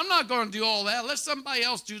intercede. I'm not going to do all that. Let somebody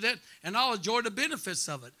else do that, and I'll enjoy the benefits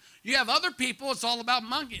of it. You have other people, it's all about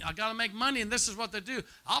money. I got to make money, and this is what they do.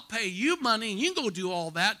 I'll pay you money, and you can go do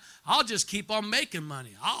all that. I'll just keep on making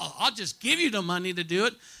money. I'll just give you the money to do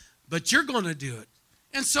it, but you're going to do it.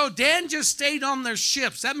 And so Dan just stayed on their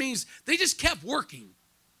ships. That means they just kept working.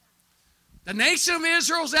 The nation of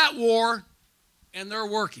Israel's at war, and they're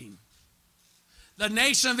working. The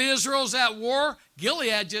nation of Israel's at war.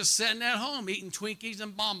 Gilead just sitting at home eating Twinkies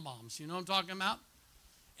and bonbons. You know what I'm talking about?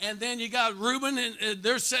 And then you got Reuben, and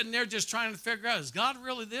they're sitting there just trying to figure out, is God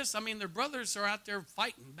really this? I mean, their brothers are out there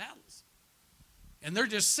fighting battles. And they're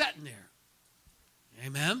just sitting there.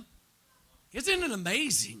 Amen? Isn't it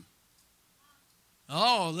amazing?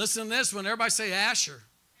 Oh, listen to this one. Everybody say Asher.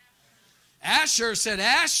 Asher said,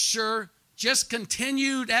 Asher just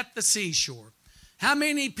continued at the seashore. How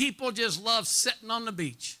many people just love sitting on the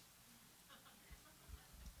beach?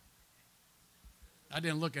 I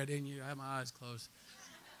didn't look at any of you. I had my eyes closed.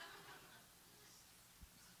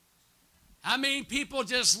 How many people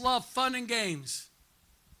just love fun and games?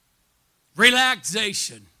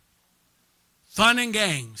 Relaxation. Fun and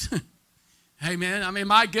games. Amen. I mean,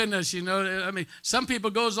 my goodness, you know, I mean, some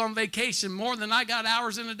people goes on vacation more than I got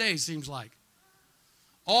hours in a day, seems like.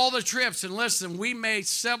 All the trips, and listen, we made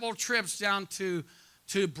several trips down to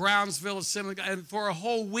Brownsville Assembly, and for a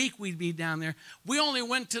whole week we'd be down there. We only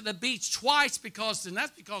went to the beach twice and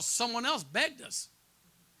that's because someone else begged us.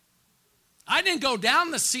 I didn't go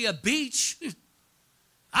down to see a beach.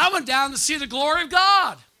 I went down to see the glory of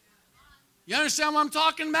God. You understand what I'm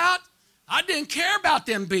talking about? I didn't care about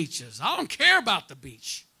them beaches. I don't care about the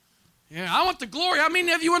beach. Yeah, I want the glory. How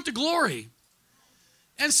many of you want the glory?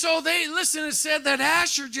 And so it said that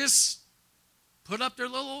Asher just put up their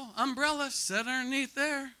little umbrella, sat underneath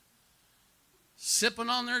there, sipping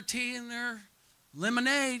on their tea and their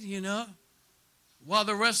lemonade, while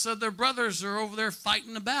the rest of their brothers are over there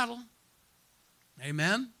fighting the battle.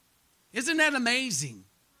 Amen. Isn't that amazing?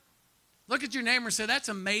 Look at your neighbor and say, that's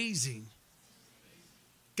amazing.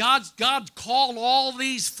 God called all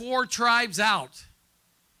these 4 tribes out.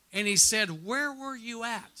 And he said, where were you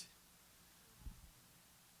at?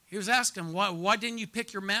 He was asking, why didn't you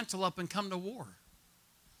pick your mantle up and come to war?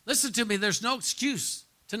 Listen to me, there's no excuse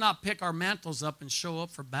to not pick our mantles up and show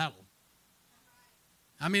up for battle.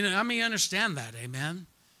 I mean, understand that, amen?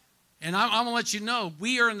 And I'm going to let you know,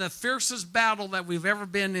 we are in the fiercest battle that we've ever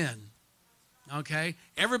been in, okay?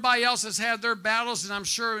 Everybody else has had their battles, and I'm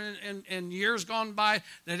sure in years gone by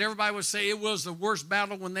that everybody would say it was the worst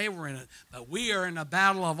battle when they were in it. But we are in a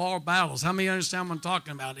battle of all battles. How many understand what I'm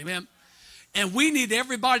talking about, amen? And we need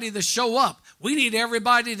everybody to show up. We need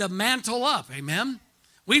everybody to mantle up, amen?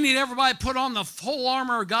 We need everybody to put on the full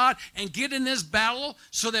armor of God and get in this battle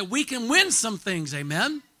so that we can win some things,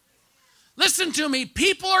 amen? Listen to me,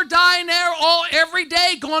 people are dying there every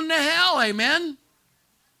day going to hell, amen?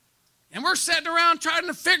 And we're sitting around trying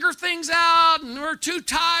to figure things out, and we're too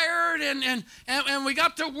tired, and we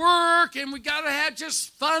got to work, and we got to have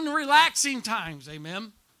just fun, relaxing times,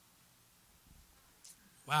 amen?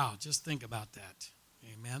 Wow, just think about that,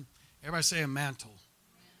 amen? Everybody say a mantle.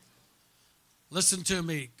 Listen to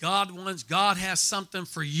me, God has something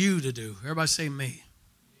for you to do. Everybody say me.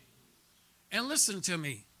 And listen to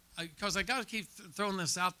me, because I got to keep throwing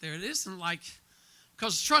this out there. It isn't like,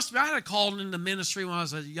 because trust me, I had a call into ministry when I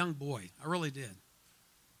was a young boy. I really did.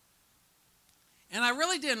 And I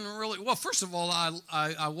really didn't well, first of all,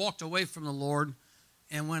 I walked away from the Lord.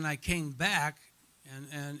 And when I came back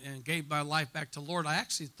and gave my life back to the Lord, I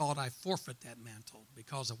actually thought I forfeit that mantle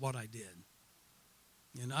because of what I did.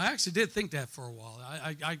 I actually did think that for a while.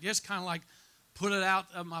 I just kind of like put it out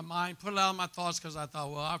of my mind, put it out of my thoughts because I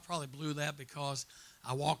thought, well, I probably blew that because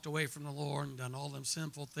I walked away from the Lord and done all them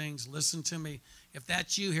sinful things. Listen to me. If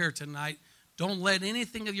that's you here tonight, don't let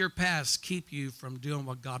anything of your past keep you from doing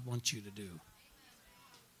what God wants you to do.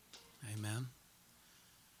 Amen.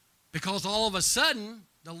 Because all of a sudden,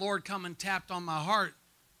 the Lord come and tapped on my heart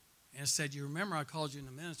and said, you remember I called you in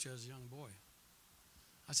the ministry as a young boy.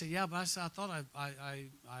 I said, yeah, but I thought I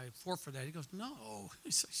forfeit that. He goes, no.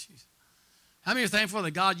 He says, how many are thankful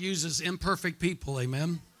that God uses imperfect people,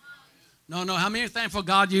 amen? No. How many are thankful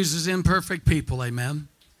God uses imperfect people, amen?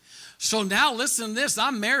 So now listen to this.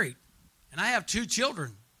 I'm married, and I have 2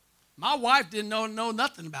 children. My wife didn't know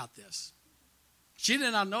nothing about this. She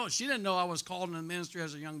did not know. She didn't know I was called in the ministry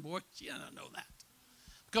as a young boy. She did not know that.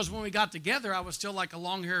 Because when we got together, I was still like a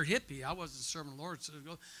long-haired hippie. I wasn't serving the Lord.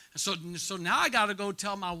 So now I got to go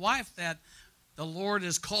tell my wife that the Lord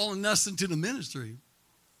is calling us into the ministry.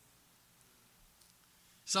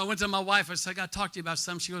 So I went to my wife. I said, I got to talk to you about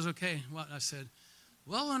something. She goes, okay. What? I said,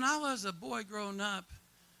 well, when I was a boy growing up,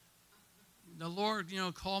 the Lord,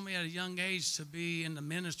 called me at a young age to be in the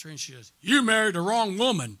ministry. And she goes, you married the wrong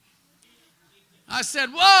woman. I said,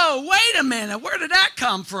 whoa, wait a minute. Where did that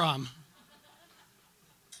come from?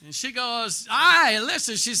 And she goes,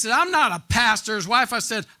 listen, she said, I'm not a pastor's wife. I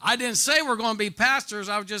said, I didn't say we're going to be pastors.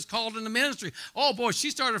 I was just called in the ministry. Oh, boy, she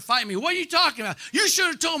started fighting me. What are you talking about? You should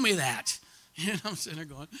have told me that. I'm sitting there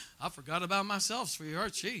going, I forgot about myself,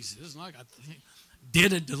 sweetheart. Jeez, it's like I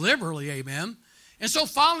did it deliberately, amen. And so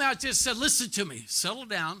finally I just said, listen to me, settle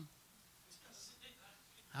down.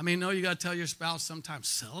 I mean, no, you got to tell your spouse sometimes,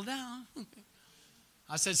 settle down.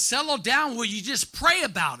 I said, settle down. Will you just pray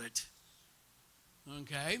about it?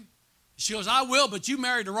 Okay. She goes, I will, but you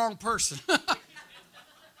married the wrong person.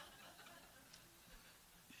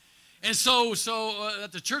 And so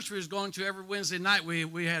at the church we was going to every Wednesday night,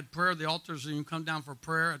 we had prayer. The altars, and you come down for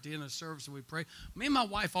prayer at the end of the service, and we pray. Me and my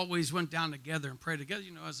wife always went down together and prayed together,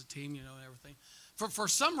 as a team, and everything. For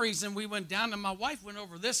some reason, we went down, and my wife went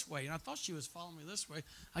over this way, and I thought she was following me this way.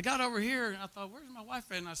 I got over here, and I thought, where's my wife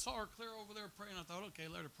at? And I saw her clear over there praying. I thought, okay,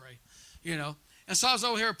 let her pray, And so I was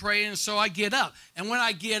over here praying, and so I get up. And when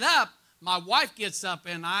I get up, my wife gets up,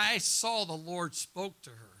 and I saw the Lord spoke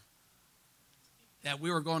to her that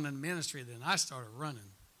we were going to the ministry. Then I started running.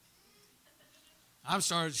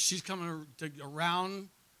 She's coming around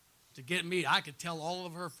to get me. I could tell all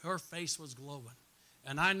of her face was glowing.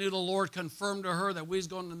 And I knew the Lord confirmed to her that we was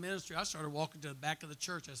going to the ministry. I started walking to the back of the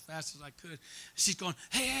church as fast as I could. She's going,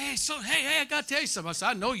 hey, I got to tell you something. I said,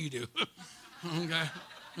 I know you do. Okay.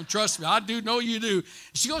 And trust me, I do know you do.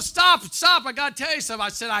 She goes, stop, I got to tell you something. I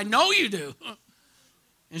said, I know you do.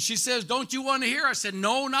 And she says, don't you want to hear? I said,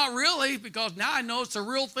 no, not really, because now I know it's a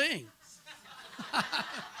real thing.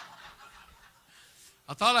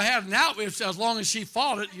 I thought I had an out as long as she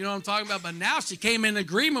fought it, you know what I'm talking about. But now she came in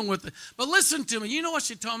agreement with it. But listen to me. You know what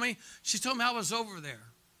she told me? She told me I was over there.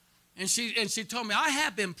 And she told me, I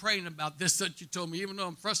have been praying about this that you told me, even though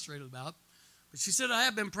I'm frustrated about it. But she said, I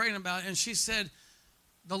have been praying about it. And she said,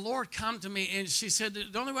 the Lord come to me. And she said,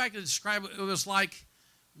 the only way I could describe it, it was like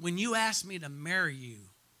when you asked me to marry you.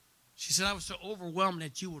 She said, I was so overwhelmed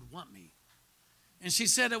that you would want me. And she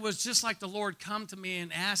said, it was just like the Lord come to me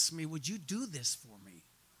and asked me, would you do this for me?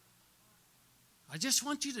 I just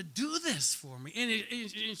want you to do this for me.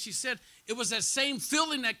 And she said, it was that same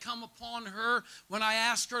feeling that come upon her when I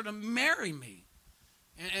asked her to marry me.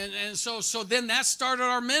 And so then that started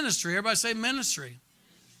our ministry. Everybody say ministry.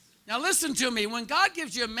 Now listen to me. When God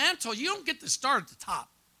gives you a mantle, you don't get to start at the top.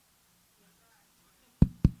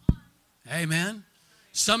 Amen.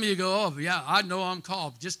 Some of you go, oh, yeah, I know I'm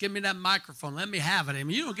called. Just give me that microphone. Let me have it. I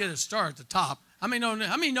mean, you don't get to start at the top. No,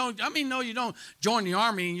 you don't join the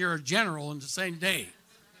army and you're a general in the same day.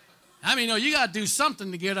 No, you got to do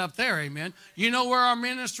something to get up there, amen. You know where our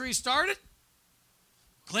ministry started?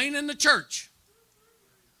 Cleaning the church.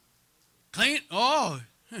 I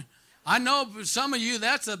know some of you,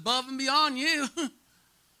 that's above and beyond you.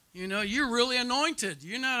 You know, you're really anointed.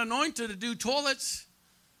 You're not anointed to do toilets.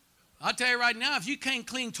 I'll tell you right now, if you can't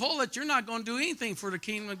clean toilets, you're not going to do anything for the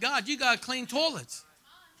kingdom of God. You got to clean toilets.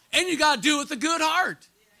 And you got to do it with a good heart.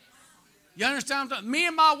 You understand what I'm talking? Me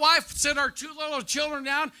and my wife set our two little children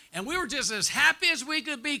down, and we were just as happy as we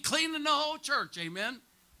could be cleaning the whole church, amen?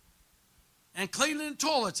 And cleaning the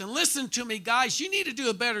toilets. And listen to me, guys, you need to do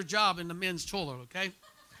a better job in the men's toilet, okay?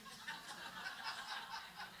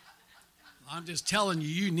 I'm just telling you,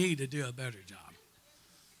 you need to do a better job.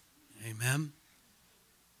 Amen?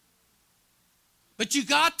 But you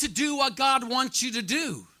got to do what God wants you to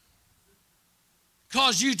do.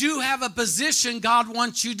 Because you do have a position God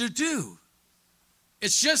wants you to do.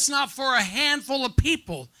 It's just not for a handful of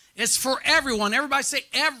people. It's for everyone. Everybody say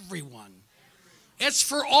everyone. It's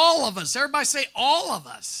for all of us. Everybody say all of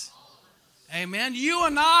us. Amen. You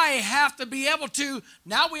and I have to be able to.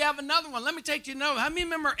 Now we have another one. Let me take you to know. How many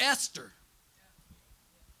remember Esther?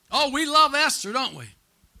 Oh, we love Esther, don't we?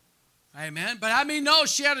 Amen. But how many know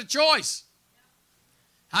she had a choice?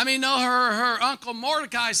 How many know her uncle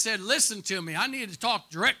Mordecai said, listen to me, I need to talk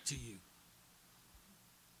direct to you.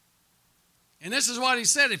 And this is what he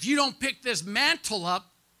said, if you don't pick this mantle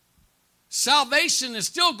up, salvation is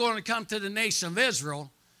still going to come to the nation of Israel,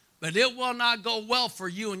 but it will not go well for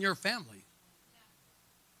you and your family.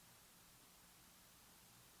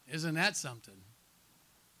 Isn't that something?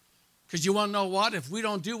 Because you want to know what? If we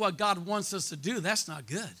don't do what God wants us to do, that's not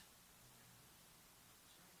good.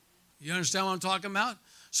 You understand what I'm talking about?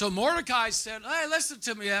 So Mordecai said, hey, listen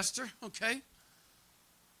to me, Esther, okay?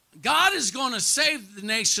 God is going to save the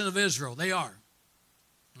nation of Israel. They are,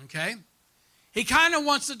 okay? He kind of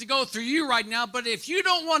wants it to go through you right now, but if you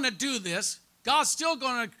don't want to do this, God's still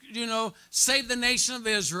going to, save the nation of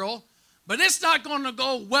Israel, but it's not going to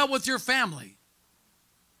go well with your family.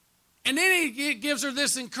 And then he gives her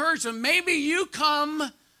this encouragement. Maybe you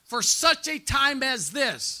come for such a time as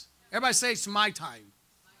this. Everybody say it's my time.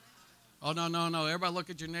 Oh, no. Everybody look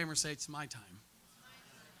at your neighbor and say, it's my time.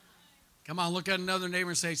 Come on, look at another neighbor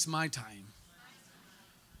and say, it's my time.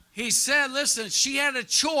 He said, listen, she had a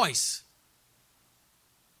choice.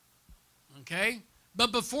 Okay?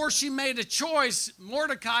 But before she made a choice,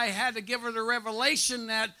 Mordecai had to give her the revelation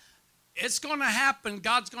that it's going to happen.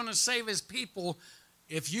 God's going to save his people.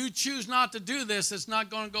 If you choose not to do this, it's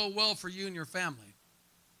not going to go well for you and your family.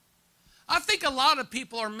 I think a lot of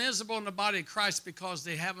people are miserable in the body of Christ because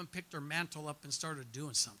they haven't picked their mantle up and started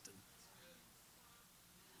doing something.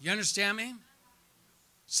 You understand me?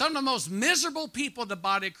 Some of the most miserable people in the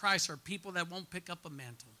body of Christ are people that won't pick up a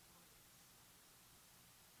mantle.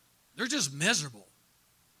 They're just miserable.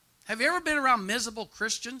 Have you ever been around miserable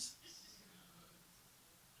Christians?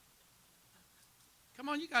 Come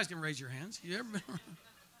on, you guys can raise your hands. You ever been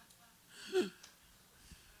around?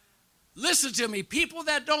 Listen to me. People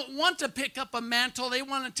that don't want to pick up a mantle, they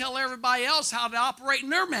want to tell everybody else how to operate in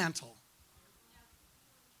their mantle.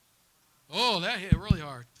 Oh, that hit really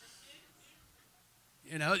hard.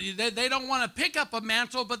 They don't want to pick up a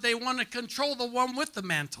mantle, but they want to control the one with the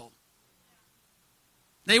mantle.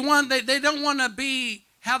 They don't want to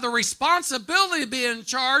have the responsibility to be in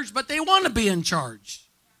charge, but they want to be in charge.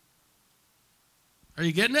 Are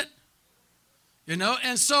you getting it? You know,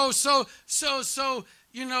 and so,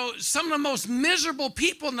 you know, some of the most miserable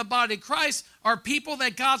people in the body of Christ are people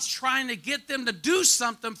that God's trying to get them to do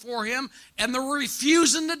something for him, and they're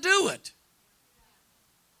refusing to do it.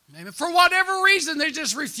 Amen. For whatever reason, they're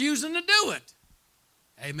just refusing to do it.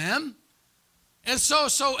 Amen. And so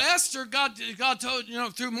Esther, God told, you know,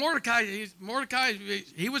 through Mordecai,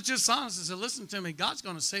 he was just honest and said, listen to me, God's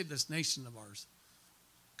going to save this nation of ours.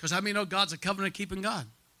 Because I mean, no, God's a covenant-keeping God.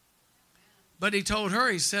 But he told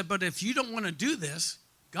her, he said, but if you don't want to do this,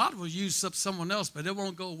 God will use someone else, but it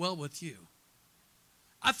won't go well with you.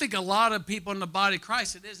 I think a lot of people in the body of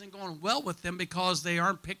Christ, it isn't going well with them because they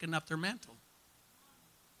aren't picking up their mantle.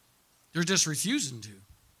 They're just refusing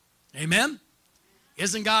to. Amen?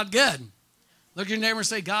 Isn't God good? Look at your neighbor and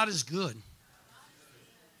say, God is good.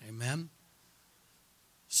 Amen.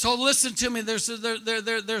 So listen to me.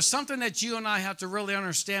 There's something that you and I have to really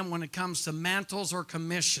understand when it comes to mantles or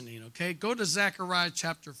commissioning, okay? Go to Zechariah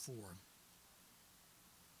chapter 4.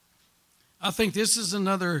 I think this is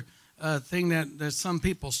another thing that some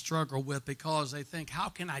people struggle with because they think, how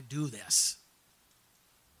can I do this?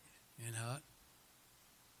 You know?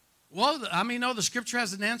 Well, I mean, no, the Scripture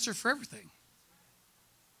has an answer for everything.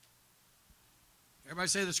 Everybody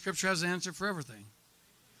say the Scripture has an answer for everything.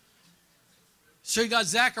 So you got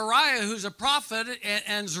Zechariah, who's a prophet,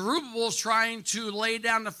 and Zerubbabel's trying to lay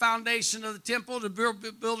down the foundation of the temple to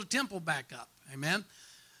build a temple back up. Amen.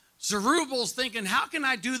 Zerubbabel's thinking, how can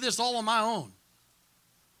I do this all on my own?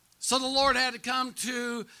 So the Lord had to come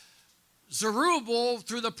to Zerubbabel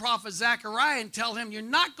through the prophet Zechariah and tell him, you're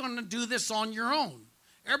not going to do this on your own.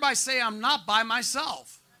 Everybody say, I'm not by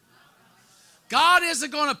myself. God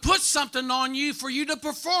isn't going to put something on you for you to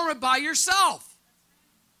perform it by yourself.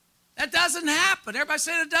 That doesn't happen. Everybody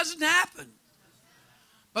say that doesn't happen.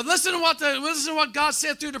 But listen to what God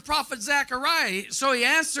said through the prophet Zechariah. So he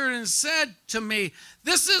answered and said to me,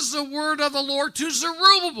 this is the word of the Lord to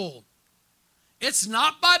Zerubbabel. It's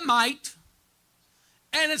not by might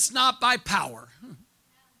and it's not by power.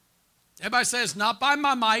 Everybody say it's not by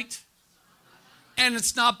my might and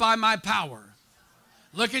it's not by my power.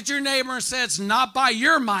 Look at your neighbor and say, it's not by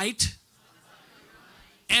your might,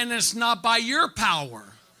 and it's not by your power,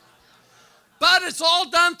 but it's all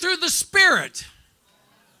done through the Spirit.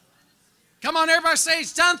 Come on, everybody say,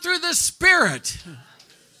 it's done through the Spirit.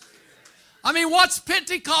 I mean, what's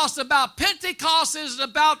Pentecost about? Pentecost is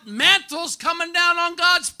about mantles coming down on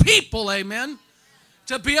God's people, amen,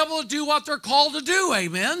 to be able to do what they're called to do,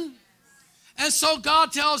 amen. And so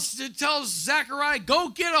God tells Zechariah, go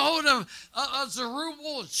get a hold of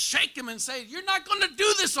Zerubbabel and shake him and say, you're not going to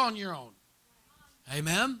do this on your own.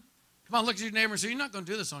 Amen? Come on, look at your neighbor and say, you're not going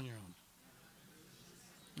to do this on your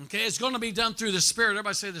own. Okay, it's going to be done through the Spirit.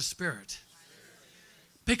 Everybody say the Spirit.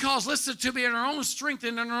 Because listen to me, in our own strength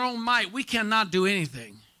and in our own might, we cannot do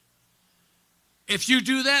anything. If you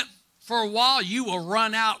do that for a while, you will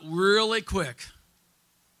run out really quick.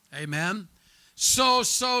 Amen? So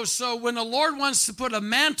when the Lord wants to put a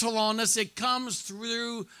mantle on us, it comes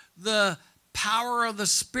through the power of the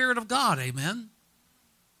Spirit of God. Amen?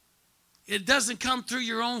 It doesn't come through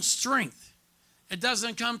your own strength. It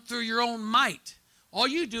doesn't come through your own might. All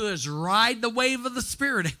you do is ride the wave of the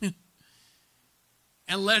Spirit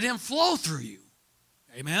and let Him flow through you.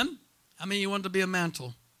 Amen? How many of you want to be a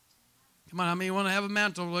mantle? Come on, how many of you want to have a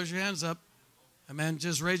mantle? Raise your hands up. Amen.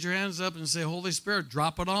 Just raise your hands up and say, Holy Spirit,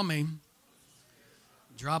 drop it on me.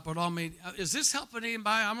 Drop it on me. Is this helping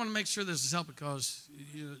anybody? I want to make sure this is helping because,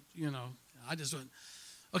 you know, I just want.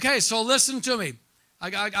 Okay, so listen to me. I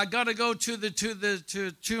got to go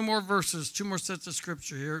to two more verses, two more sets of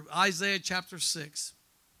scripture here. Isaiah chapter 6.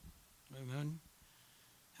 Amen.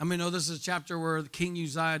 How many know this is a chapter where King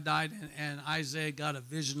Uzziah died and Isaiah got a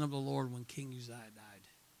vision of the Lord when King Uzziah died?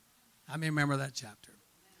 How many remember that chapter?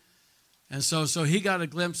 And so he got a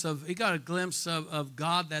glimpse of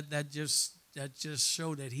God that just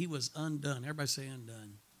showed that he was undone. Everybody say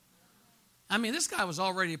undone. I mean, this guy was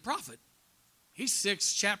already a prophet. He's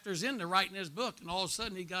 6 chapters into writing his book, and all of a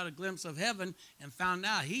sudden he got a glimpse of heaven and found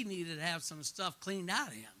out he needed to have some stuff cleaned out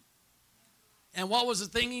of him. And what was the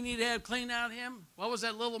thing he needed to have cleaned out of him? What was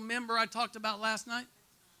that little member I talked about last night?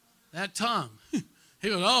 That tongue. He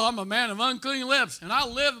goes, oh, I'm a man of unclean lips, and I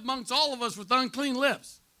live amongst all of us with unclean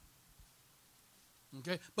lips.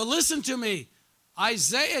 Okay, but listen to me.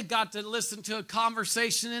 Isaiah got to listen to a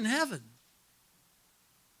conversation in heaven.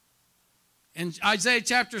 In Isaiah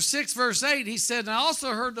chapter 6, verse 8, he said, and I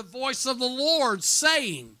also heard the voice of the Lord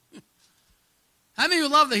saying. How many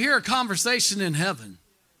would love to hear a conversation in heaven?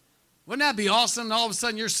 Wouldn't that be awesome? All of a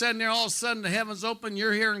sudden you're sitting there, all of a sudden the heavens open,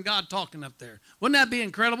 you're hearing God talking up there. Wouldn't that be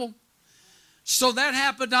incredible? So that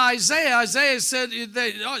happened to Isaiah. Isaiah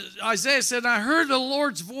said, I heard the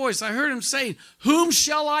Lord's voice. I heard him saying, whom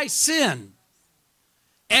shall I send?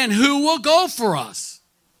 And who will go for us?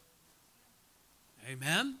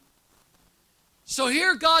 Amen. So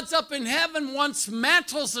here God's up in heaven, wants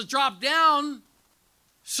mantles to drop down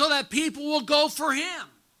so that people will go for him.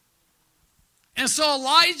 And so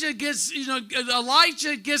Elijah gets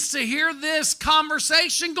to hear this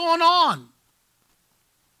conversation going on.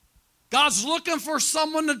 God's looking for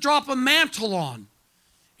someone to drop a mantle on.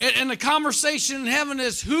 And the conversation in heaven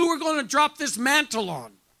is, who are going to drop this mantle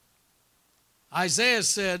on? Isaiah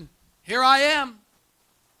said, here I am.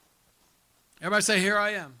 Everybody say, here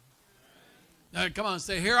I am. Now, come on,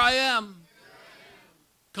 say, here I am.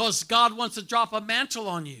 Because God wants to drop a mantle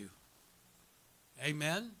on you.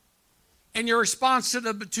 Amen. And your response to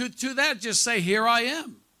that, just say, here I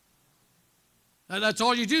am. And that's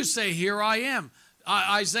all you do, say, here I am.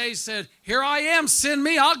 Isaiah said, here I am, send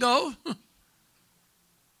me, I'll go.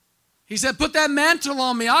 He said, put that mantle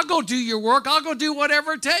on me. I'll go do your work. I'll go do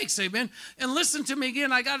whatever it takes. Amen. And listen to me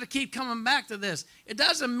again. I got to keep coming back to this. It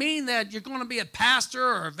doesn't mean that you're going to be a pastor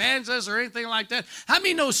or evangelist or anything like that. How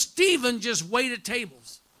many know Stephen just waited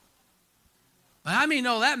tables? But how many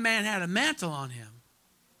know that man had a mantle on him?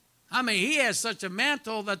 I mean, he had such a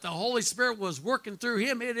mantle that the Holy Spirit was working through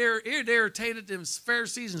him. It irritated them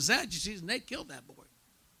Pharisees and Sadducees, and they killed that boy.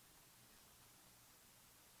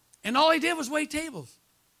 And all he did was wait tables.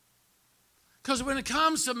 Because when it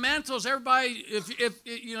comes to mantles, everybody,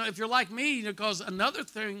 if you're like me, because another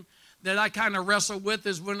thing that I kind of wrestle with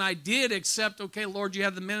is when I did accept, okay, Lord, you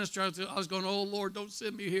have the ministry. I was going, oh, Lord, don't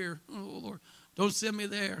send me here. Oh, Lord, don't send me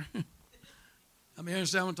there. I mean, you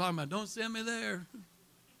understand what I'm talking about? Don't send me there.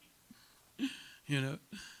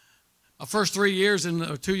 My first 2 years in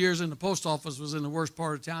the post office was in the worst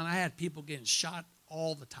part of town. I had people getting shot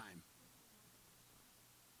all the time.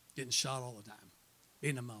 Getting shot all the time.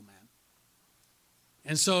 Being a mailman.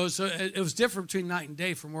 And so it was different between night and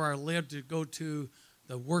day from where I lived to go to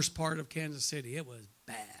the worst part of Kansas City. It was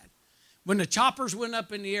bad. When the choppers went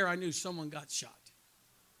up in the air, I knew someone got shot.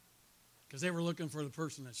 Because they were looking for the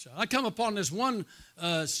person that shot. I come upon this one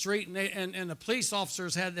street, and the police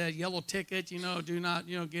officers had that yellow ticket, do not,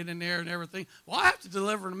 get in there and everything. Well, I have to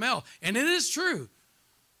deliver the mail. And it is true.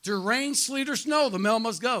 Through rain, sleet, or snow, the mail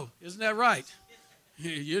must go. Isn't that right?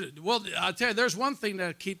 Well, I tell you, there's one thing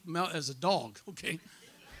that keep mail as a dog, okay?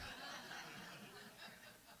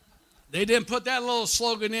 They didn't put that little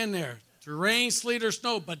slogan in there. Through rain, sleet, or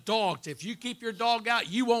snow, but dogs. If you keep your dog out,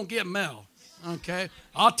 you won't get mail. Okay,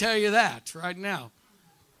 I'll tell you that right now.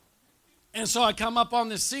 And so I come up on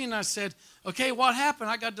this scene, and I said, okay, what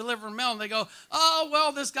happened? I got delivered mail. And they go, oh,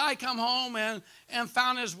 well, this guy come home and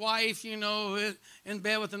found his wife, in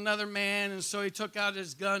bed with another man. And so he took out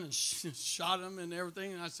his gun and shot him and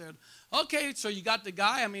everything. And I said, okay, so you got the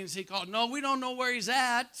guy? I mean, is he called? No, we don't know where he's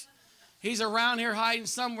at. He's around here hiding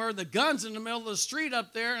somewhere. The gun's in the middle of the street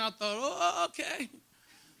up there. And I thought, oh, okay.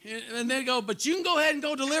 And they go, but you can go ahead and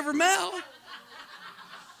go deliver mail.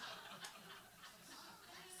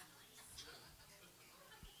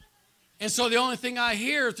 And so the only thing I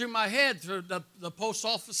hear through my head, through the post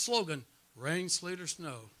office slogan, rain, sleet, or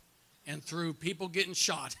snow, and through people getting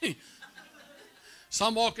shot. So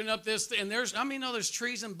I'm walking up this, and there's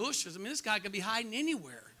trees and bushes. I mean, this guy could be hiding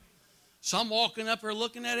anywhere. So I'm walking up here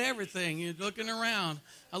looking at everything, looking around.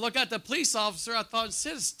 I look at the police officer. I thought,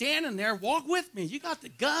 instead of standing there, walk with me. You got the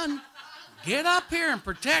gun. Get up here and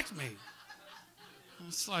protect me.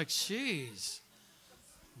 It's like, jeez.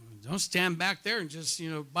 Don't stand back there and just,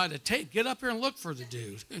 by the tape. Get up here and look for the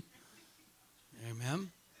dude.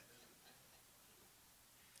 Amen.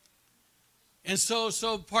 And so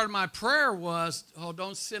part of my prayer was, oh,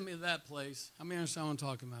 don't send me to that place. How many understand what I'm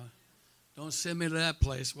talking about? Don't send me to that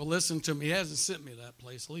place. Well, listen to me. He hasn't sent me to that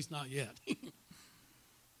place, at least not yet.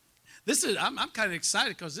 I'm kind of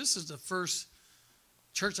excited because this is the first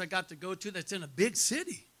church I got to go to that's in a big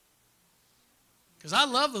city. Because I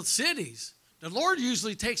love the cities. The Lord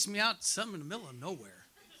usually takes me out something in the middle of nowhere.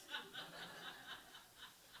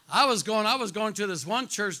 I was going to this one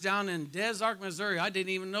church down in Des Arc, Missouri. I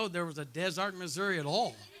didn't even know there was a Des Arc, Missouri at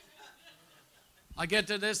all. I get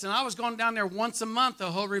to this, and I was going down there once a month,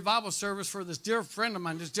 a whole revival service for this dear friend of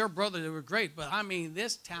mine, this dear brother. They were great, but I mean,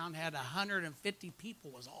 this town had 150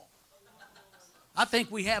 people was all. I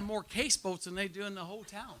think we had more case boats than they do in the whole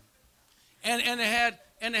town. And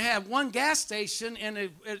they had one gas station, and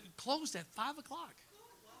it closed at 5 o'clock.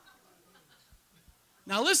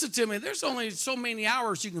 Now listen to me. There's only so many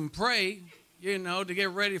hours you can pray, to get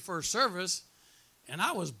ready for a service. And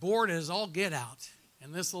I was bored as all get out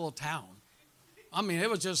in this little town. I mean, it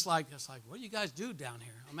was just like, what do you guys do down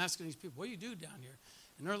here? I'm asking these people, what do you do down here?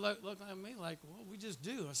 And they're looking at me like, well, we just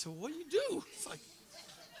do. I said, well, what do you do? It's like,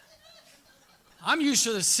 I'm used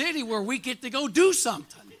to the city where we get to go do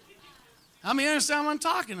something. I mean, you understand what I'm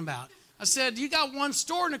talking about? I said, you got one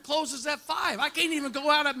store and it closes at 5. I can't even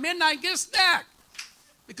go out at midnight and get a snack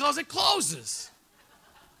because it closes.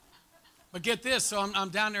 But get this, so I'm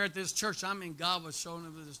down there at this church. I mean, God was showing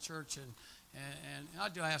up to this church, and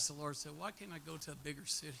I asked the Lord, I said, why can't I go to a bigger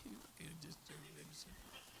city? Just do a bigger city.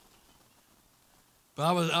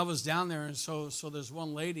 But I was down there, and so there's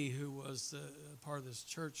one lady who was part of this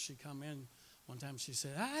church. She come in one time. She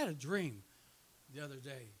said, I had a dream the other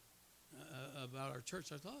day about our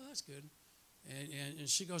church. I thought, oh, that's good. And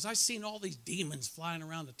she goes, I seen all these demons flying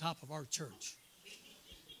around the top of our church.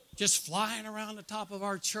 Just flying around the top of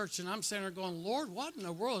our church. And I'm sitting there going, Lord, what in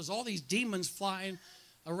the world is all these demons flying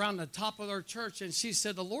around the top of our church? And she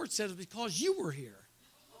said, the Lord said it's because you were here.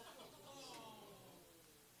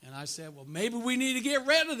 And I said, well, maybe we need to get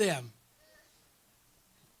rid of them.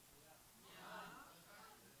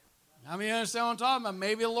 I mean, you understand what I'm talking about?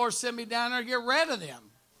 Maybe the Lord sent me down there to get rid of them.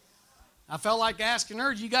 I felt like asking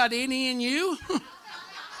her, you got any in you?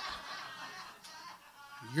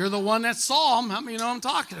 You're the one that saw them. How many know what I'm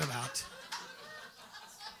talking about?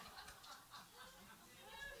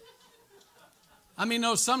 I mean,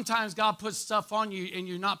 no, sometimes God puts stuff on you and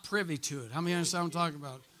you're not privy to it. How many understand what I'm talking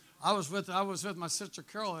about? I was with my sister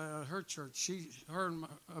Carol at her church. Her and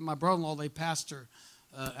my brother-in-law, they pastor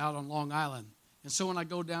out on Long Island. And so when I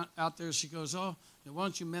go down out there, she goes, oh, why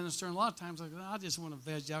don't you minister? And a lot of times I go, I just want to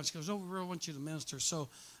veg out. She goes, oh, we really want you to minister. So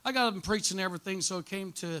I got up and preached and everything. So it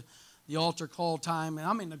came to the altar call time. And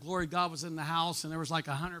I mean, the glory of God was in the house. And there was like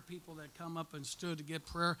 100 people that come up and stood to get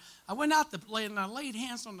prayer. I went out and I laid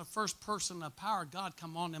hands on the first person. The power of God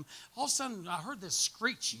come on them. All of a sudden, I heard this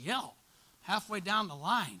screech yell halfway down the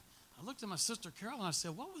line. I looked at my sister Carol and I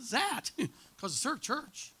said, what was that? Because it's her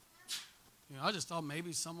church. You know, I just thought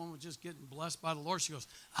maybe someone was just getting blessed by the Lord. She goes,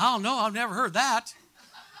 I don't know. I've never heard that.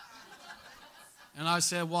 And I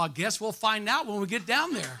said, well, I guess we'll find out when we get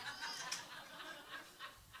down there.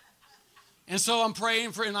 And so I'm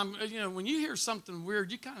praying for, and I'm, you know, when you hear something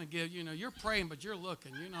weird, you kind of get, you know, you're praying, but you're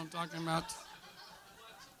looking. You know what I'm talking about?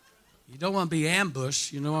 You don't want to be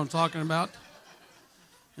ambushed. You know what I'm talking about?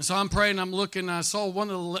 And so I'm praying, I'm looking, and I saw one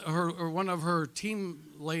of her team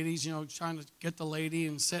ladies, you know, trying to get the lady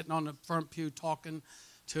and sitting on the front pew talking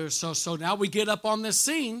to her. So now we get up on this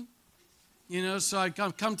scene, you know, so I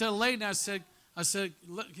come to the lady and I said,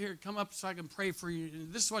 look here, come up so I can pray for you.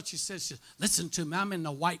 And this is what she said. She said, listen to me, I'm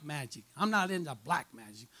into white magic. I'm not into black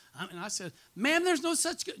magic. And I said, ma'am, there's no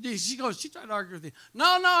such good. She tried to argue with me.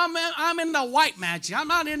 No, I'm into white magic. I'm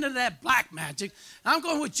not into that black magic. And I'm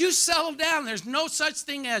going, would you settle down? There's no such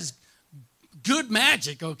thing as good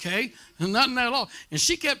magic, okay? And nothing at all. And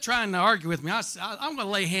she kept trying to argue with me. I said, I'm going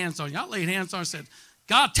to lay hands on you. I laid hands on her and said,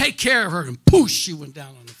 God, take care of her. And poosh, she went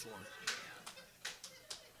down on the floor.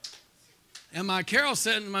 And my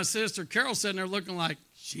sister Carol sitting there looking like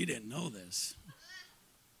she didn't know this.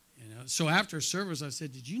 You know, so after service, I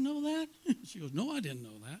said, did you know that? She goes, no, I didn't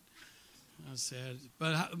know that. I said,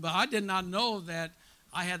 but I did not know that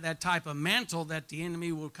I had that type of mantle that the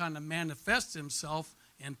enemy will kind of manifest himself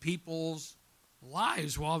in people's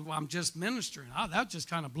lives while I'm just ministering. That just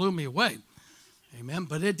kind of blew me away. Amen.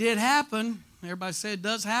 But it did happen. Everybody say it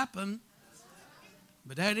does happen.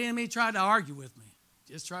 But that enemy tried to argue with me.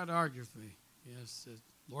 Just tried to argue with me. Yes,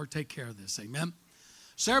 Lord, take care of this. Amen.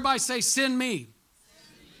 So everybody say, send me.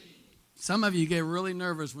 Some of you get really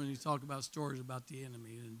nervous when you talk about stories about the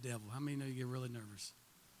enemy and the devil. How many know you get really nervous?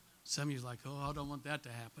 Some of you are like, oh, I don't want that to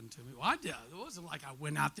happen to me. Well, I did. It wasn't like I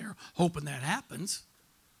went out there hoping that happens.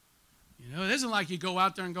 You know, it isn't like you go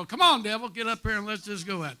out there and go, come on, devil, get up here and let's just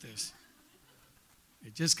go at this.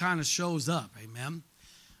 It just kind of shows up. Amen.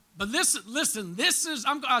 But listen,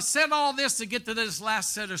 I said all this to get to this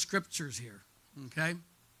last set of scriptures here. Okay?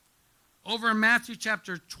 Over in Matthew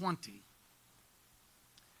chapter 20.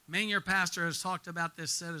 Me and your pastor has talked about this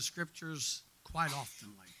set of scriptures quite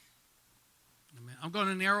oftenly. I'm going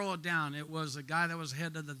to narrow it down. It was a guy that was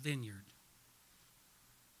head of the vineyard.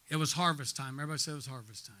 It was harvest time. Everybody said it was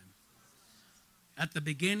harvest time. At the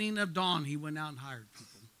beginning of dawn, he went out and hired people.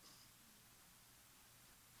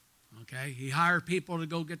 Okay? He hired people to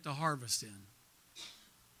go get the harvest in.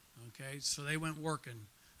 Okay? So they went working.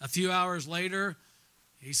 A few hours later,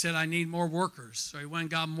 he said, I need more workers. So he went and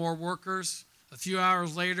got more workers. A few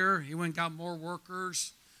hours later, he went and got more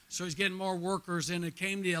workers. So he's getting more workers, and it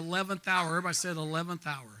came the 11th hour. Everybody said 11th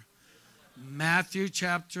hour. Matthew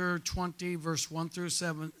chapter 20, verse 1 through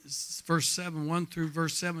 7, verse 7, 1 through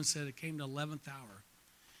verse 7 said it came to 11th hour.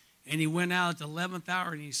 And he went out at the 11th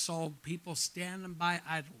hour and he saw people standing by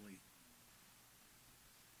idly.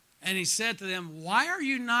 And he said to them, why are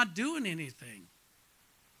you not doing anything?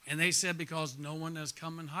 And they said, because no one has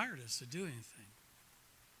come and hired us to do anything.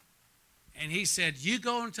 And he said, you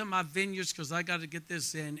go into my vineyards because I got to get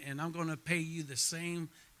this in, and I'm going to pay you the same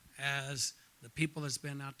as the people that's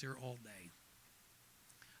been out there all day.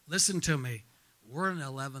 Listen to me. We're in the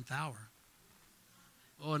 11th hour.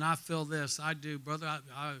 Oh, and I feel this. I do, brother.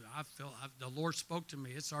 I feel the Lord spoke to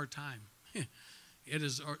me. It's our time. It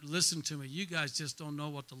is. Listen to me. You guys just don't know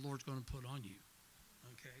what the Lord's going to put on you.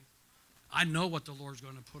 Okay? I know what the Lord's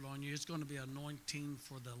going to put on you. It's going to be anointing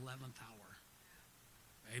for the 11th hour.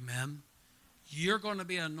 Amen. You're going to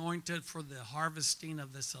be anointed for the harvesting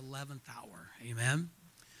of this 11th hour. Amen.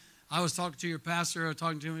 I was talking to your pastor,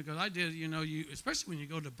 talking to him because I did, you especially when you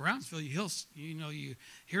go to Brownsville, you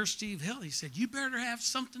hear Steve Hill. He said, you better have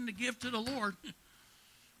something to give to the Lord.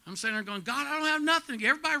 I'm sitting there going, God, I don't have nothing.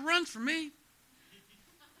 Everybody runs for me.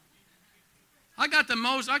 I got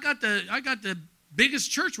the biggest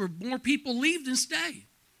church where more people leave than stay.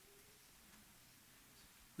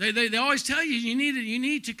 They always tell you you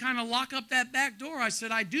need to kind of lock up that back door. I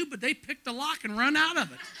said, I do, but they pick the lock and run out of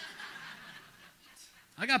it.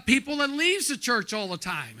 I got people that leaves the church all the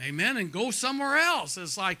time, amen, and go somewhere else.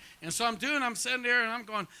 It's like, and so I'm sitting there and I'm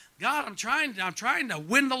going, God, I'm trying to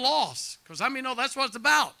win the loss because that's what it's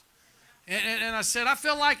about. And I said, I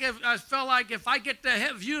feel like if I get to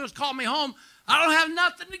heaven, if you just call me home, I don't have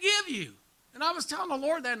nothing to give you. And I was telling the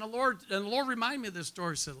Lord that, and the Lord reminded me of this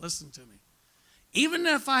story. He said, listen to me. Even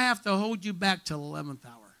if I have to hold you back till 11th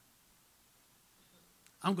hour,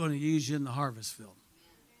 I'm going to use you in the harvest field.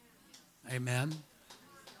 Amen.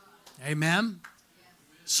 Amen.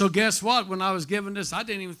 So guess what? When I was giving this, I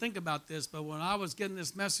didn't even think about this, but when I was getting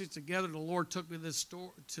this message together, the Lord took me to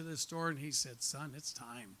this store, and he said, son, it's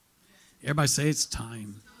time. Everybody say it's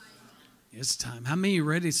time. It's time. How many of you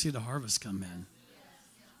ready to see the harvest come in?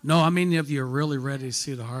 No, how many of you are really ready to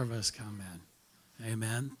see the harvest come in?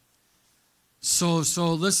 Amen. So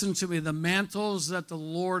listen to me. The mantles that the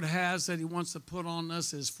Lord has that he wants to put on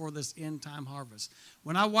us is for this end time harvest.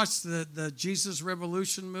 When I watched the Jesus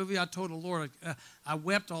Revolution movie, I told the Lord, I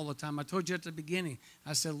wept all the time. I told you at the beginning.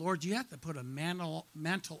 I said, Lord, you have to put a mantle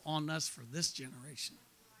on us for this generation.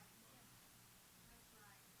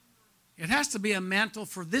 It has to be a mantle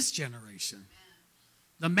for this generation.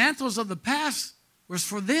 The mantles of the past was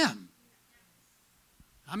for them.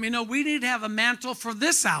 No, we need to have a mantle for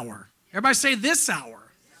this hour. Everybody say this hour.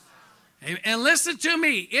 And listen to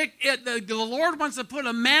me. The Lord wants to put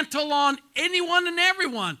a mantle on anyone and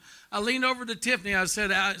everyone. I leaned over to Tiffany. I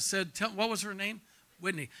said, what was her name?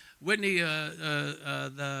 Whitney. Whitney,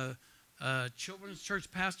 the children's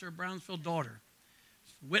church pastor of Brownsville daughter.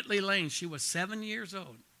 Whitley Lane. She was 7 years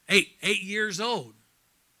old. 8 years old.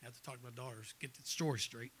 I have to talk to my daughters, get the story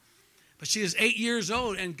straight. But she is 8 years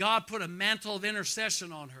old, and God put a mantle of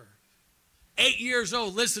intercession on her. 8 years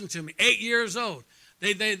old, listen to me, 8 years old.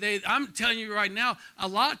 I'm telling you right now, a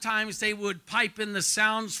lot of times they would pipe in the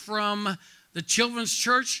sounds from the children's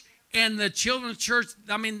church, and the children's church,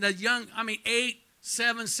 the young, 8,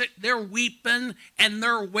 7, 6, they're weeping and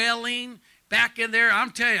they're wailing back in there.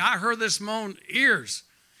 I'm telling you, I heard this moan ears.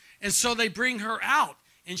 And so they bring her out,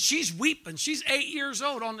 and she's weeping. She's 8 years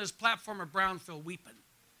old on this platform of Brownfield weeping.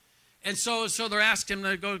 And so they're asking him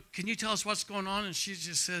to go, can you tell us what's going on? And she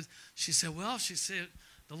said,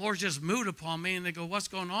 the Lord just moved upon me. And they go, what's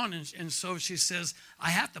going on? And so she says, I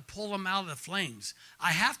have to pull them out of the flames. I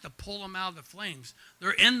have to pull them out of the flames. They're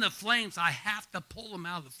in the flames. I have to pull them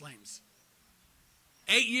out of the flames.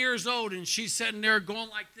 8 years old, and she's sitting there going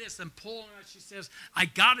like this and pulling out. She says, I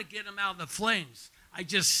got to get them out of the flames. I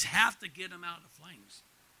just have to get them out of the flames.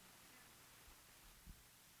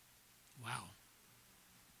 Wow.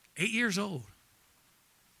 8 years old.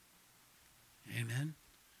 Amen.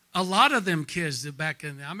 A lot of them kids back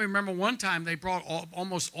in there. I remember one time they brought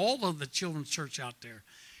almost all of the children's church out there.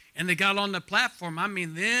 And they got on the platform.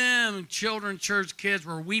 Them children's church kids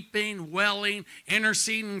were weeping, wailing,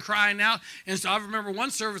 interceding, crying out. And so I remember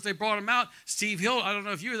one service they brought them out. Steve Hill, I don't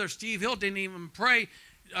know if you were there, Steve Hill didn't even pray.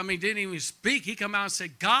 Didn't even speak. He come out and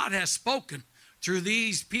said, God has spoken through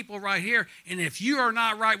these people right here. And if you are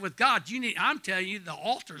not right with God, I'm telling you, the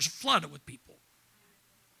altar's flooded with people.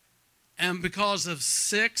 And because of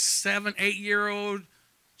 6, 7, 8-year-old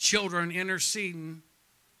children interceding,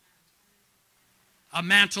 a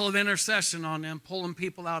mantle of intercession on them, pulling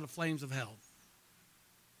people out of flames of hell.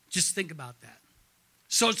 Just think about that.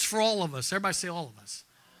 So it's for all of us. Everybody say all of us.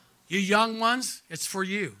 You young ones, it's for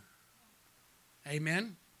you.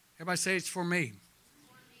 Amen. Everybody say it's for me.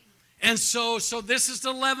 And so this is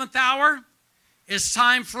the 11th hour. It's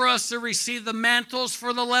time for us to receive the mantles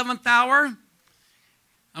for the 11th hour.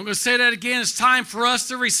 I'm going to say that again. It's time for us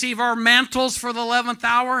to receive our mantles for the 11th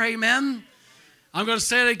hour. Amen. I'm going to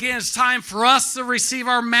say it again. It's time for us to receive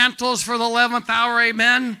our mantles for the 11th hour.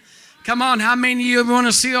 Amen. Come on. How many of you want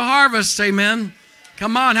to see a harvest? Amen.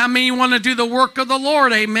 Come on. How many of you want to do the work of the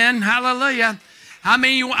Lord? Amen. Hallelujah. How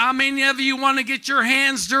many of you want to get your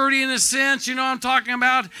hands dirty in a sense? You know what I'm talking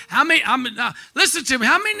about? Listen to me.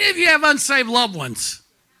 How many of you have unsaved loved ones?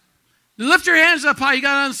 Lift your hands up high. You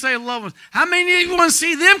got unsaved loved ones. How many of you want to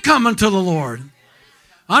see them coming to the Lord?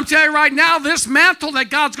 I'm telling you right now, this mantle that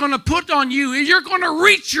God's going to put on you, you're going to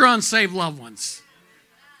reach your unsaved loved ones.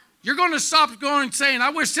 You're going to stop going and saying,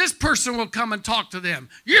 I wish this person will come and talk to them.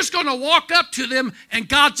 You're just going to walk up to them, and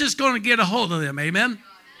God's just going to get a hold of them. Amen?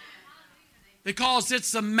 Because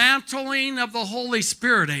it's the mantling of the Holy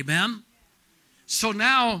Spirit. Amen? So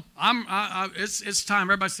now, it's time.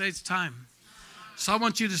 Everybody say it's time. So I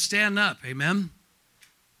want you to stand up. Amen?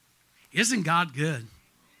 Isn't God good?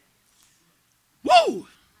 Woo!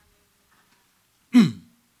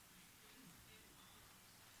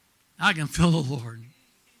 I can feel the Lord.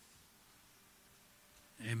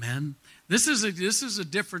 Amen. This is a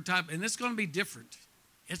different type, and it's going to be different.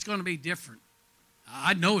 It's going to be different.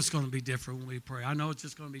 I know it's going to be different when we pray. I know it's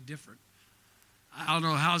just going to be different. I don't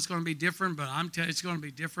know how it's going to be different, but I'm telling you it's going to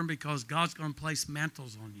be different because God's going to place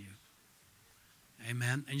mantles on you.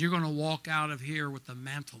 Amen. And you're going to walk out of here with the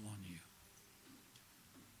mantle on you.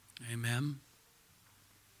 Amen.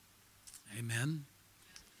 Amen.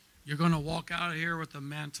 You're going to walk out of here with a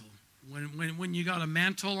mantle. When you got a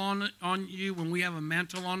mantle on you, when we have a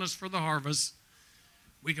mantle on us for the harvest,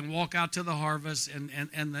 we can walk out to the harvest, and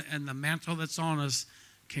the mantle that's on us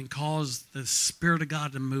can cause the Spirit of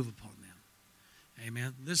God to move upon them.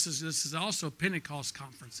 Amen. This is also a Pentecost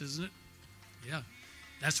conference, isn't it? Yeah.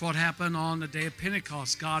 That's what happened on the day of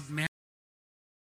Pentecost. God